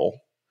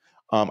futile.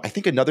 I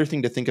think another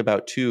thing to think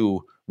about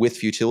too with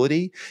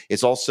futility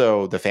is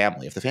also the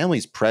family. If the family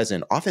is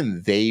present,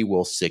 often they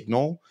will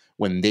signal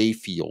when they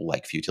feel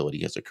like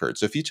futility has occurred.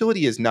 So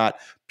futility is not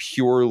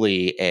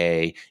purely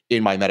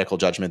in my medical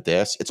judgment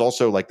this. It's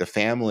also like the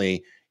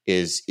family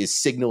is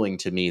signaling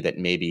to me that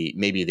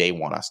maybe they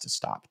want us to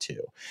stop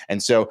too.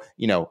 And so,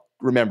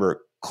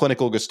 remember,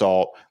 clinical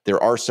gestalt,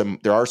 there are some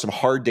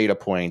hard data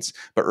points,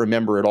 but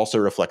remember, it also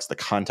reflects the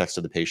context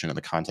of the patient and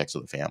the context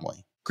of the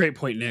family. Great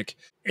point, Nick.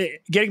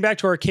 Getting back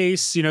to our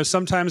case,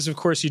 sometimes, of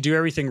course, you do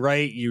everything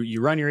right.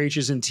 You run your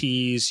H's and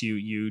T's,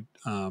 you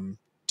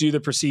do the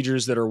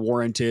procedures that are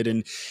warranted,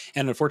 and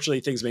unfortunately,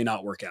 things may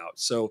not work out.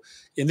 So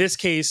in this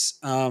case,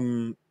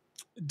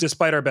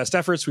 despite our best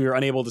efforts, we were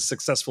unable to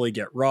successfully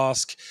get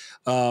ROSC.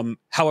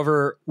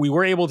 However, we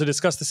were able to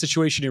discuss the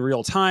situation in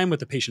real time with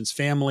the patient's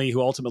family,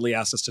 who ultimately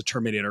asked us to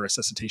terminate our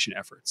resuscitation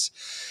efforts.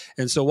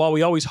 And so while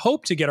we always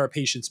hope to get our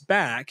patients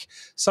back,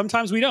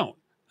 sometimes we don't.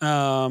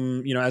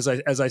 As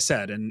I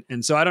said,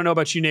 and so I don't know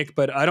about you, Nick,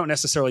 but I don't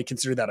necessarily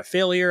consider that a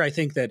failure. I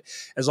think that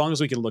as long as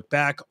we can look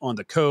back on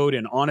the code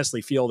and honestly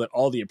feel that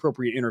all the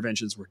appropriate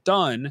interventions were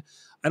done,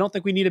 I don't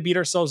think we need to beat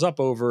ourselves up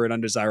over an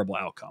undesirable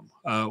outcome.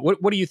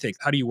 What do you think?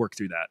 How do you work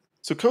through that?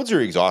 So codes are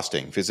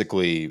exhausting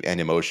physically and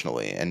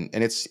emotionally, and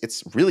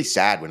it's really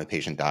sad when a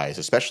patient dies,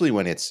 especially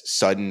when it's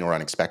sudden or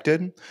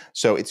unexpected.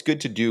 So it's good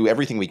to do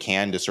everything we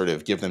can to sort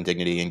of give them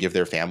dignity and give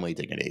their family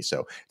dignity.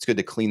 So it's good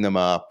to clean them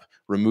up,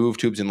 remove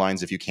tubes and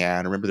lines if you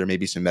can. Remember, there may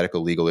be some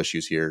medical legal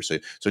issues here, so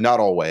not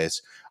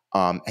always.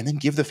 And then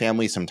give the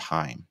family some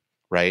time,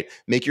 right?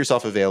 Make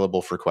yourself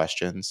available for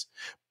questions.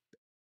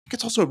 think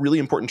it's also really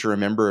important to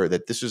remember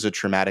that this is a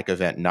traumatic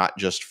event, not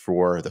just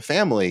for the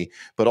family,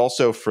 but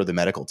also for the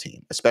medical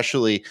team,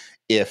 especially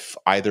if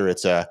either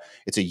it's a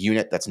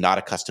unit that's not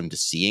accustomed to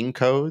seeing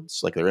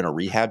codes, like they're in a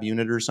rehab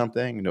unit or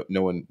something.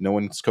 No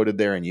one's coded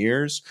there in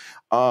years,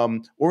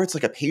 or it's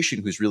like a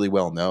patient who's really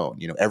well known.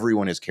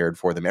 Everyone is cared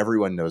for them.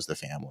 Everyone knows the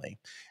family,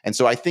 and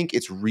so I think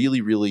it's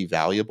really, really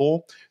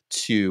valuable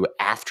to,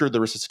 after the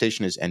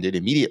resuscitation is ended,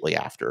 immediately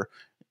after,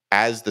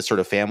 as the sort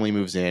of family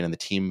moves in and the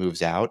team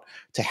moves out,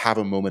 to have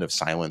a moment of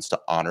silence to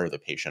honor the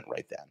patient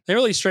right then. It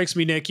really strikes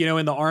me, Nick,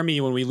 in the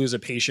Army, when we lose a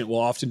patient, we'll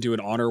often do an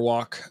honor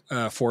walk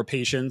for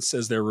patients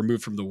as they're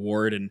removed from the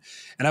ward. And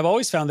I've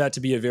always found that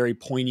to be a very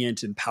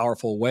poignant and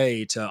powerful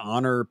way to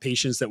honor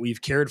patients that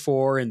we've cared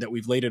for and that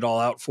we've laid it all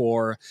out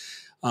for.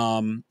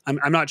 I'm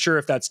not sure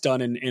if that's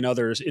done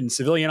in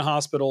civilian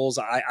hospitals.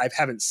 I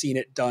haven't seen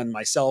it done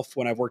myself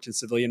when I've worked in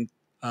civilian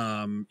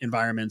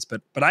environments,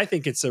 but I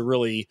think it's a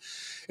really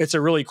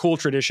cool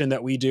tradition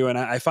that we do, and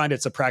I find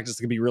it's a practice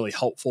that can be really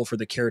helpful for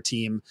the care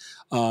team,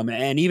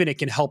 and even it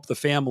can help the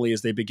family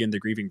as they begin the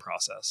grieving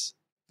process.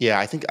 Yeah,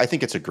 I think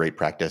it's a great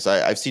practice.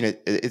 I've seen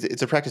it.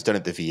 It's a practice done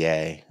at the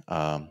VA,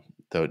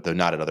 though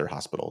not at other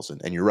hospitals.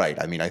 And you're right.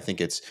 I mean, I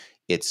think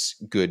it's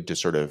good to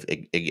sort of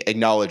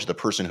acknowledge the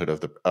personhood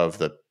of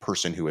the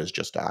person who has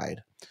just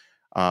died.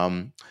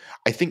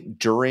 I think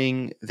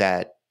during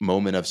that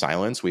moment of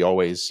silence, we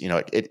always,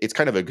 it's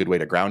kind of a good way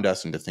to ground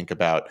us and to think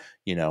about,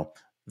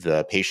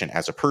 the patient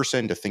as a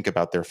person, to think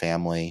about their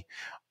family.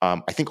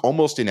 I think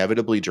almost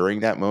inevitably during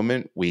that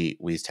moment, we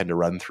tend to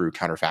run through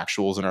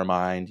counterfactuals in our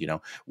mind.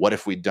 What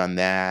if we'd done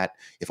that?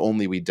 If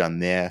only we'd done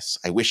this.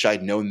 I wish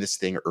I'd known this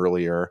thing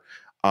earlier.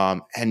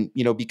 And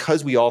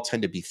because we all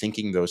tend to be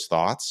thinking those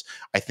thoughts,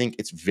 I think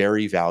it's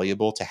very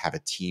valuable to have a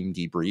team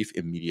debrief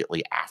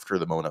immediately after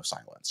the moment of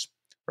silence.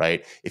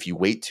 Right? If you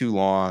wait too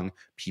long,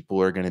 people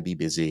are going to be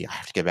busy. I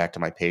have to get back to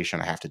my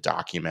patient. I have to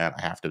document.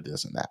 I have to do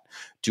this and that.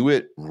 Do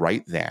it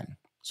right then.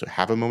 So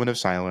have a moment of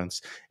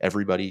silence.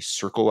 Everybody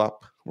circle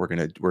up. We're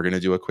gonna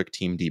do a quick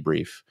team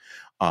debrief.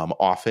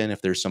 Often,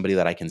 if there's somebody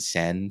that I can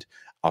send,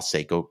 I'll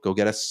say, go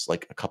get us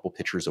like a couple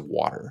pitchers of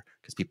water,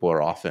 because people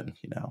are often,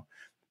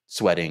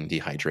 sweating,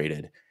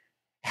 dehydrated.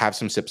 Have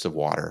some sips of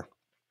water.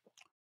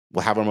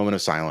 We'll have a moment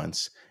of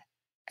silence,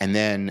 and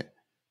then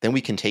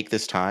we can take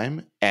this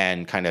time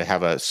and kind of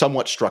have a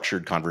somewhat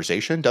structured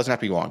conversation. Doesn't have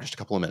to be long, just a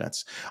couple of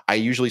minutes. I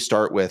usually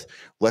start with,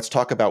 let's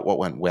talk about what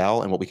went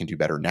well and what we can do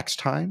better next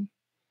time.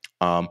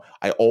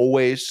 I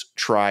always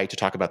try to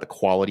talk about the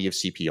quality of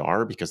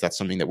CPR, because that's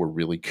something that we're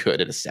really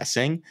good at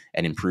assessing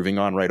and improving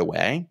on right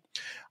away.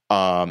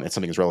 It's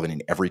something that's relevant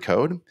in every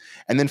code.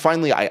 And then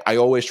finally, I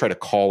always try to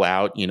call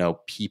out,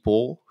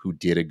 people who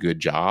did a good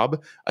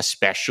job,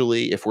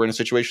 especially if we're in a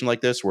situation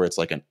like this where it's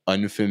like an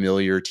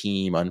unfamiliar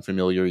team,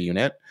 unfamiliar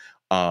unit.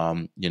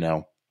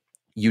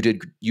 You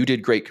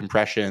did great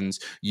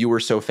compressions. You were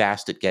so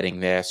fast at getting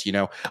this.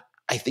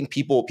 I think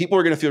people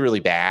are going to feel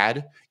really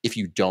bad if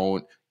you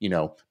don't,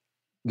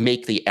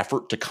 make the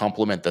effort to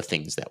compliment the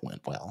things that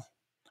went well.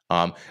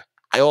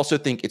 I also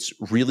think it's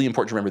really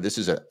important to remember this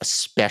is an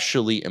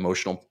especially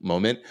emotional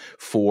moment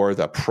for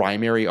the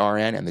primary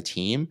RN and the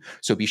team.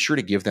 So be sure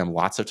to give them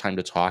lots of time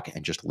to talk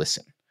and just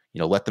listen.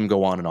 Let them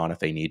go on and on if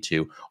they need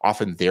to.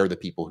 Often they're the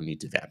people who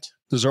need to vent.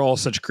 Those are all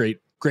such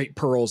great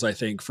pearls, I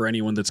think, for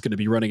anyone that's going to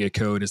be running a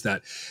code, is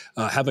that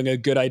having a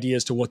good idea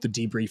as to what the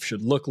debrief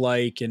should look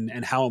like,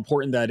 and how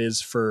important that is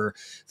for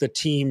the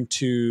team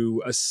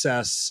to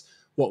assess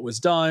what was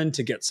done,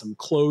 to get some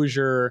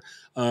closure,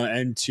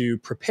 and to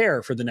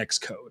prepare for the next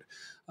code.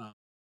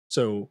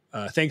 So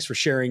thanks for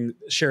sharing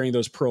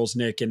those pearls,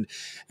 Nick. And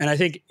I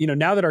think,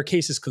 now that our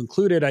case is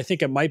concluded, I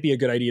think it might be a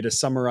good idea to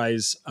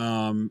summarize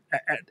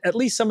at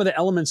least some of the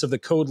elements of the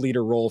code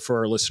leader role for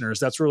our listeners.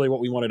 That's really what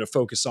we wanted to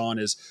focus on,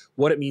 is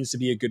what it means to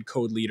be a good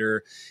code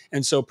leader.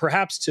 And so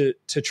perhaps to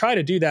try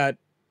to do that,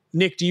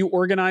 Nick, do you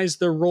organize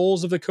the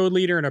roles of the code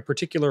leader in a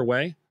particular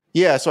way?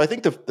 Yeah, so I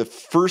think the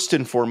first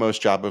and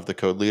foremost job of the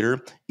code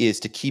leader is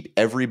to keep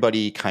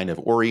everybody kind of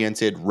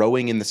oriented,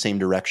 rowing in the same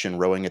direction,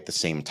 rowing at the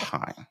same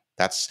time.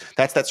 That's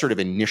that sort of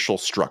initial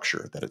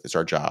structure that is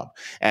our job.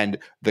 And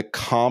the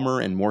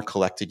calmer and more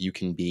collected you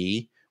can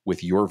be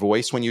with your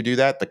voice when you do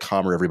that, the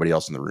calmer everybody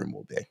else in the room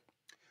will be.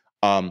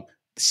 The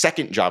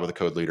second job of the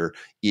code leader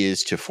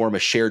is to form a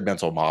shared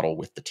mental model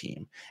with the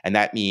team. And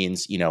that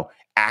means,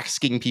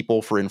 asking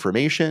people for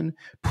information,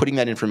 putting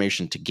that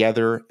information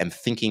together, and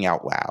thinking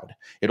out loud.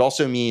 It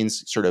also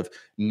means sort of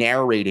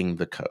narrating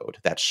the code,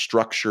 that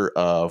structure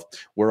of,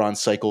 we're on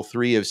cycle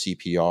 3 of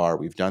CPR,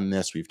 we've done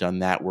this, we've done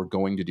that, we're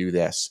going to do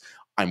this.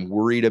 I'm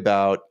worried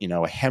about,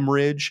 a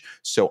hemorrhage,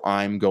 so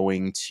I'm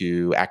going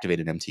to activate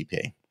an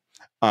MTP.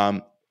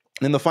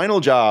 Then the final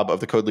job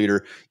of the code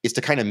leader is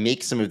to kind of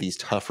make some of these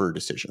tougher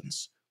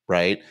decisions,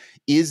 right?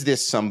 Is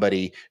this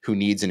somebody who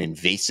needs an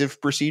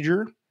invasive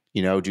procedure?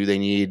 Do they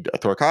need a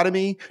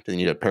thoracotomy? Do they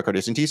need a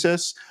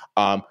pericardiocentesis?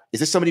 Is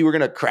this somebody we're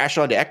going to crash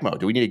onto ECMO?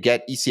 Do we need to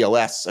get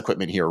ECLS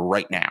equipment here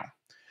right now?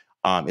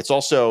 It's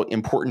also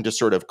important to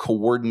sort of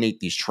coordinate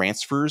these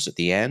transfers at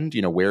the end.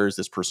 Where is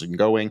this person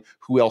going?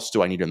 Who else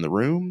do I need in the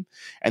room?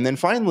 And then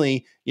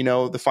finally,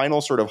 the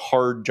final sort of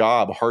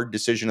hard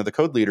decision of the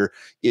code leader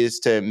is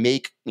to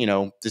make,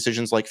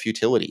 decisions like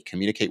futility,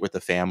 communicate with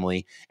the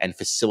family, and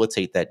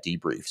facilitate that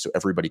debrief so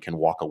everybody can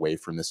walk away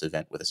from this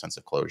event with a sense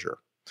of closure.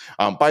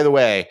 By the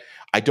way,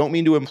 I don't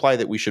mean to imply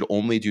that we should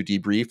only do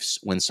debriefs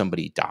when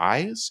somebody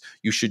dies.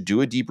 You should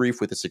do a debrief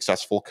with a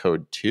successful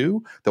code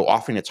too, though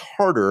often it's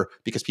harder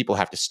because people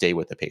have to stay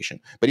with the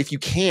patient. But if you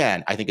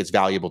can, I think it's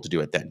valuable to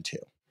do it then too.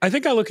 I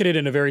think I look at it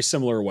in a very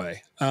similar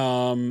way.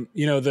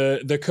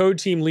 The code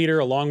team leader,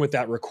 along with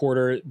that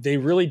recorder, they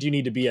really do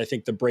need to be, I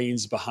think, the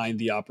brains behind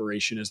the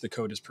operation as the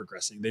code is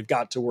progressing. They've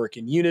got to work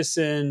in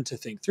unison to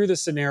think through the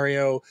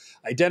scenario,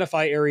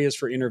 identify areas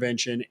for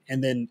intervention,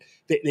 and then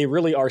they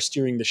really are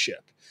steering the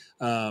ship.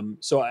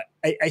 So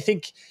I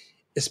think,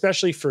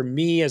 especially for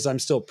me, as I'm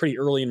still pretty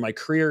early in my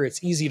career,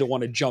 it's easy to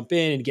want to jump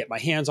in and get my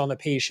hands on the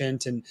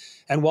patient. And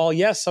while,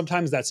 yes,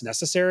 sometimes that's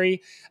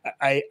necessary,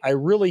 I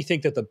really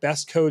think that the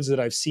best codes that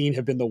I've seen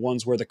have been the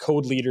ones where the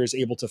code leader is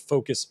able to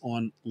focus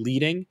on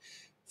leading,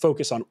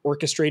 focus on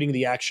orchestrating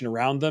the action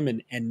around them,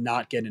 and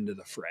not get into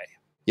the fray.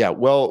 Yeah,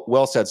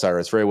 well said,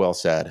 Cyrus. Very well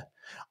said.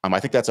 I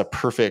think that's a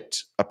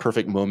perfect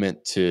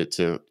moment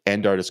to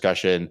end our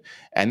discussion.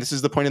 And this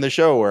is the point in the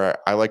show where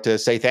I like to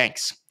say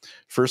thanks.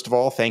 First of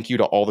all, thank you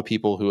to all the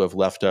people who have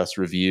left us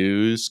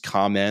reviews,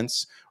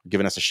 comments, or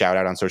given us a shout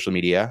out on social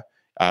media.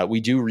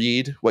 We do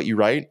read what you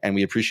write, and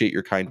we appreciate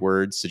your kind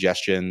words,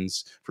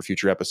 suggestions for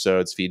future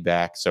episodes,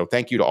 feedback. So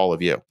thank you to all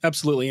of you.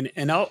 Absolutely.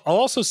 And I'll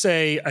also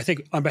say, I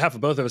think on behalf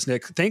of both of us,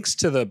 Nick, thanks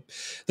to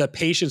the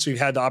patients we've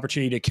had the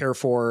opportunity to care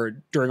for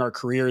during our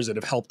careers that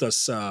have helped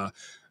us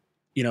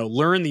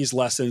learn these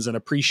lessons and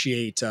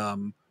appreciate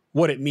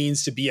what it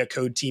means to be a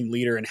code team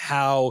leader and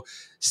how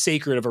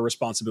sacred of a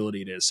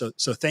responsibility it is.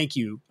 So thank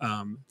you.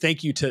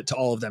 Thank you to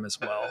all of them as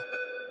well.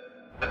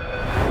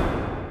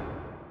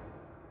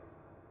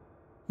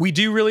 We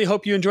do really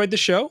hope you enjoyed the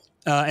show.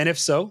 And if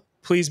so,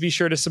 please be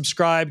sure to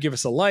subscribe, give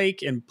us a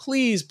like, and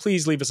please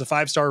leave us a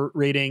 5-star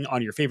rating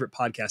on your favorite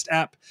podcast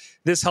app.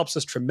 This helps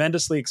us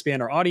tremendously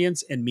expand our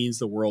audience and means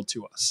the world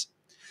to us.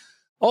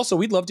 Also,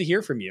 we'd love to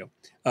hear from you.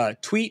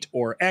 Tweet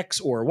or X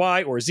or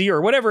Y or Z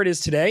or whatever it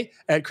is today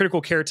at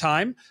Critical Care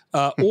Time.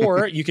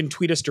 Or you can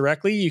tweet us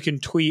directly. You can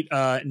tweet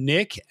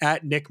Nick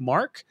at Nick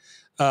Mark,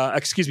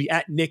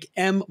 at Nick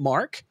M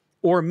Mark,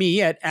 or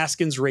me at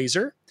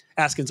Askins_Razor.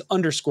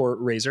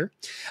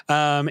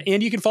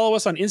 And you can follow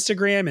us on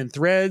Instagram and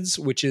Threads,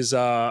 which is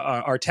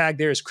our tag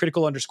there is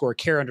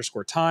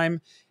critical_care_time.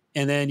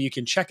 And then you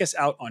can check us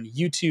out on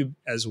YouTube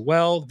as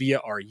well via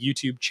our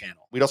YouTube channel.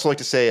 We'd also like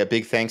to say a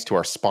big thanks to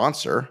our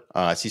sponsor,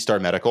 C-Star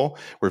Medical.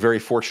 We're very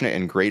fortunate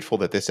and grateful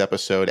that this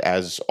episode,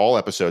 as all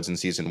episodes in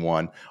Season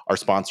 1, are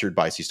sponsored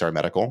by C-Star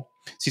Medical.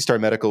 C-Star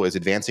Medical is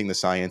advancing the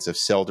science of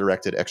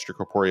cell-directed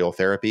extracorporeal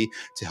therapy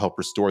to help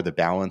restore the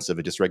balance of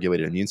a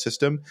dysregulated immune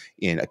system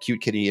in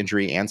acute kidney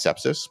injury and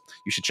sepsis.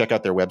 You should check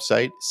out their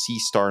website,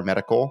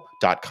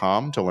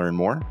 cstarmedical.com, to learn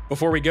more.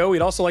 Before we go,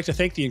 we'd also like to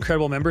thank the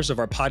incredible members of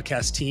our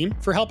podcast team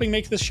for helping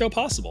make this show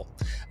possible.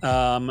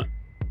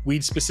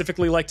 We'd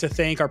specifically like to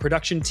thank our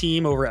production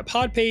team over at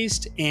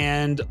Podpaste,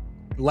 and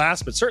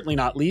last but certainly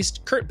not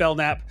least, Kurt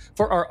Belknap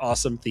for our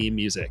awesome theme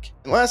music.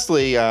 And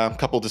lastly, a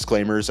couple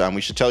disclaimers.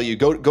 We should tell you,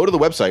 go to the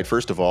website,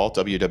 first of all,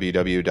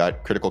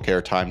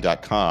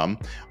 www.criticalcaretime.com.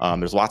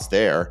 There's lots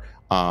there.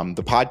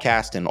 The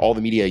podcast and all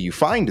the media you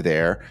find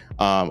there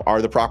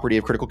are the property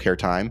of Critical Care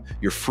Time.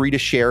 You're free to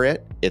share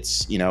it.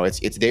 It's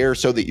there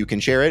so that you can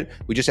share it.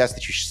 We just ask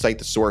that you cite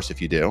the source if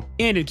you do.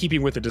 And in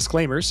keeping with the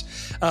disclaimers,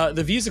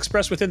 the views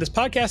expressed within this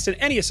podcast and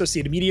any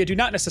associated media do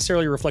not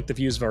necessarily reflect the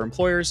views of our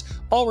employers.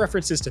 All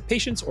references to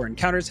patients or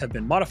encounters have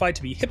been modified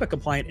to be HIPAA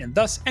compliant, and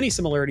thus any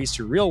similarities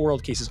to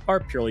real-world cases are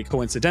purely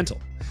coincidental.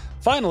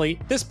 Finally,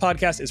 this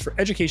podcast is for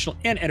educational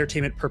and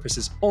entertainment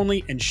purposes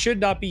only and should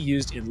not be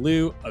used in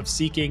lieu of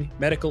seeking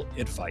medical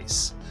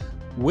advice.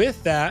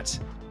 With that,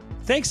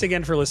 thanks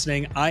again for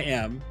listening. I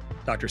am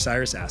Dr.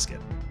 Cyrus Askin.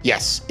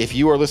 Yes, if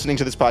you are listening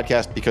to this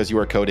podcast because you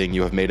are coding,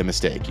 you have made a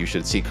mistake. You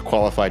should seek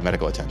qualified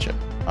medical attention.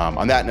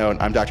 On that note,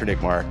 I'm Dr.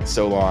 Nick Mark.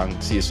 So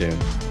long. See you soon.